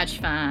is so much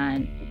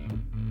fun.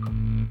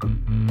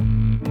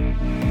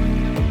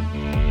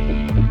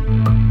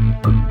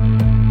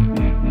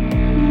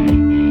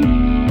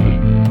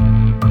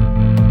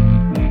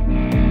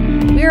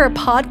 We're a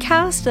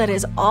podcast that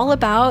is all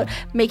about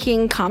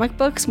making comic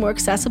books more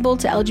accessible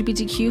to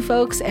LGBTQ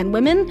folks and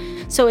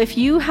women. So if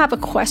you have a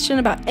question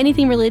about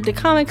anything related to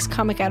comics,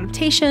 comic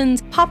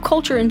adaptations, pop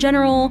culture in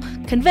general,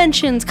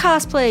 conventions,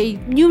 cosplay,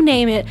 you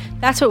name it,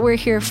 that's what we're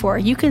here for.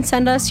 You can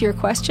send us your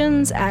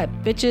questions at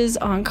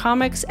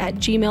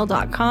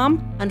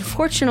bitchesoncomics@gmail.com.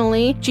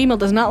 Unfortunately, Gmail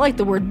does not like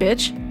the word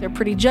bitch. They're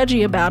pretty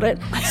judgy about it.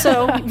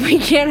 So we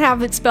can't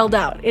have it spelled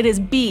out. It is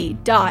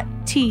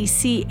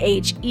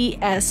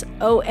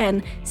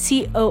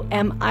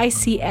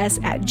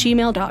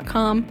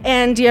b.tchesoncomics@gmail.com.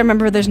 And yeah,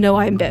 remember, there's no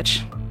I in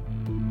bitch.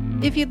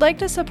 If you'd like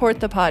to support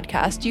the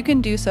podcast, you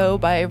can do so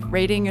by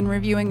rating and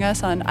reviewing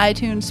us on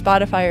iTunes,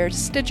 Spotify, or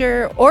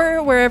Stitcher,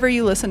 or wherever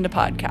you listen to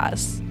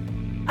podcasts.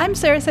 I'm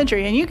Sarah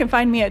Century, and you can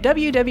find me at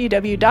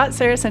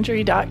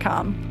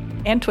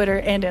www.sarahcentury.com and Twitter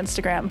and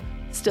Instagram.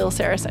 Still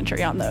Sarah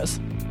Century on those.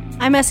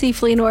 I'm S.E.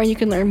 Fleenor, and you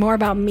can learn more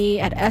about me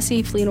at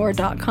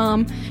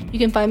sefleenor.com. You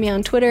can find me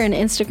on Twitter and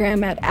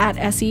Instagram at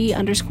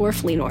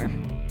 @SE_Fleenor.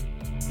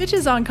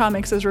 Bitches on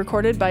Comics is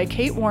recorded by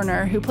Kate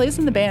Warner, who plays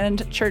in the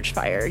band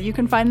Churchfire. You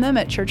can find them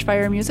at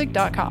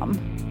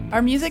churchfiremusic.com.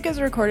 Our music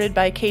is recorded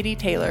by Katie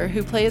Taylor,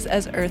 who plays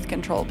as Earth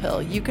Control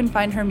Pill. You can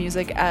find her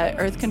music at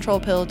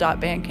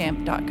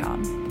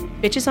earthcontrolpill.bandcamp.com.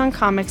 Bitches on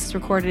Comics is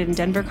recorded in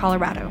Denver,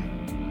 Colorado.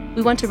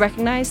 We want to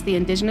recognize the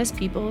indigenous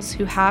peoples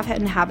who have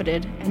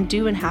inhabited and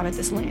do inhabit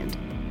this land.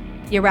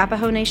 The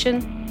Arapaho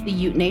Nation, the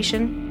Ute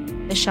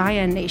Nation, the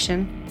Cheyenne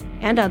Nation,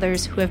 and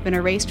others who have been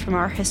erased from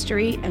our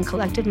history and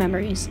collective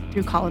memories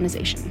through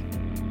colonization.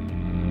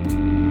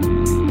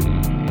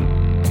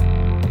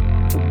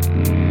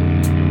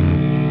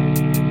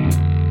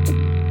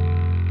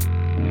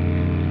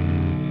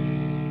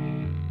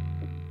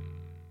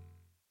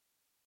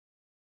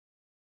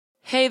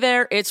 Hey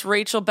there, it's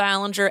Rachel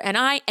Ballinger, and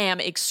I am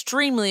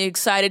extremely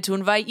excited to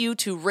invite you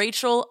to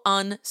Rachel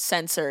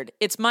Uncensored.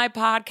 It's my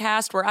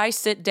podcast where I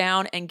sit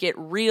down and get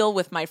real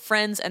with my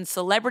friends and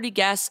celebrity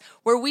guests,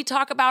 where we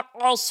talk about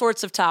all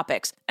sorts of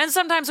topics. And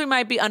sometimes we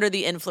might be under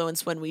the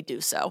influence when we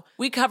do so.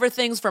 We cover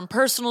things from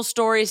personal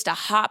stories to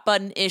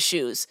hot-button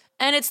issues.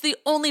 And it's the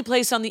only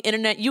place on the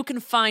internet you can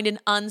find an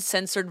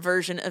uncensored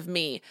version of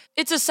me.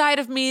 It's a side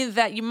of me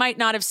that you might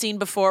not have seen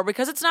before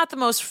because it's not the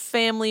most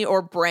family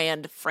or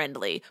brand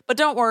friendly. But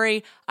don't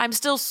worry, I'm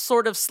still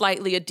sort of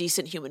slightly a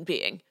decent human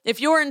being.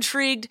 If you're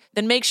intrigued,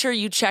 then make sure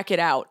you check it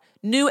out.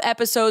 New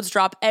episodes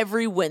drop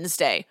every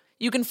Wednesday.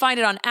 You can find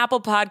it on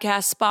Apple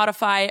Podcasts,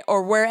 Spotify,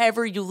 or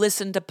wherever you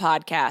listen to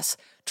podcasts.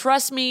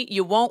 Trust me,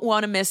 you won't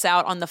want to miss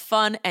out on the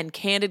fun and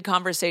candid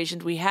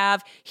conversations we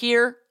have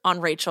here on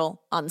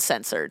Rachel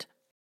Uncensored.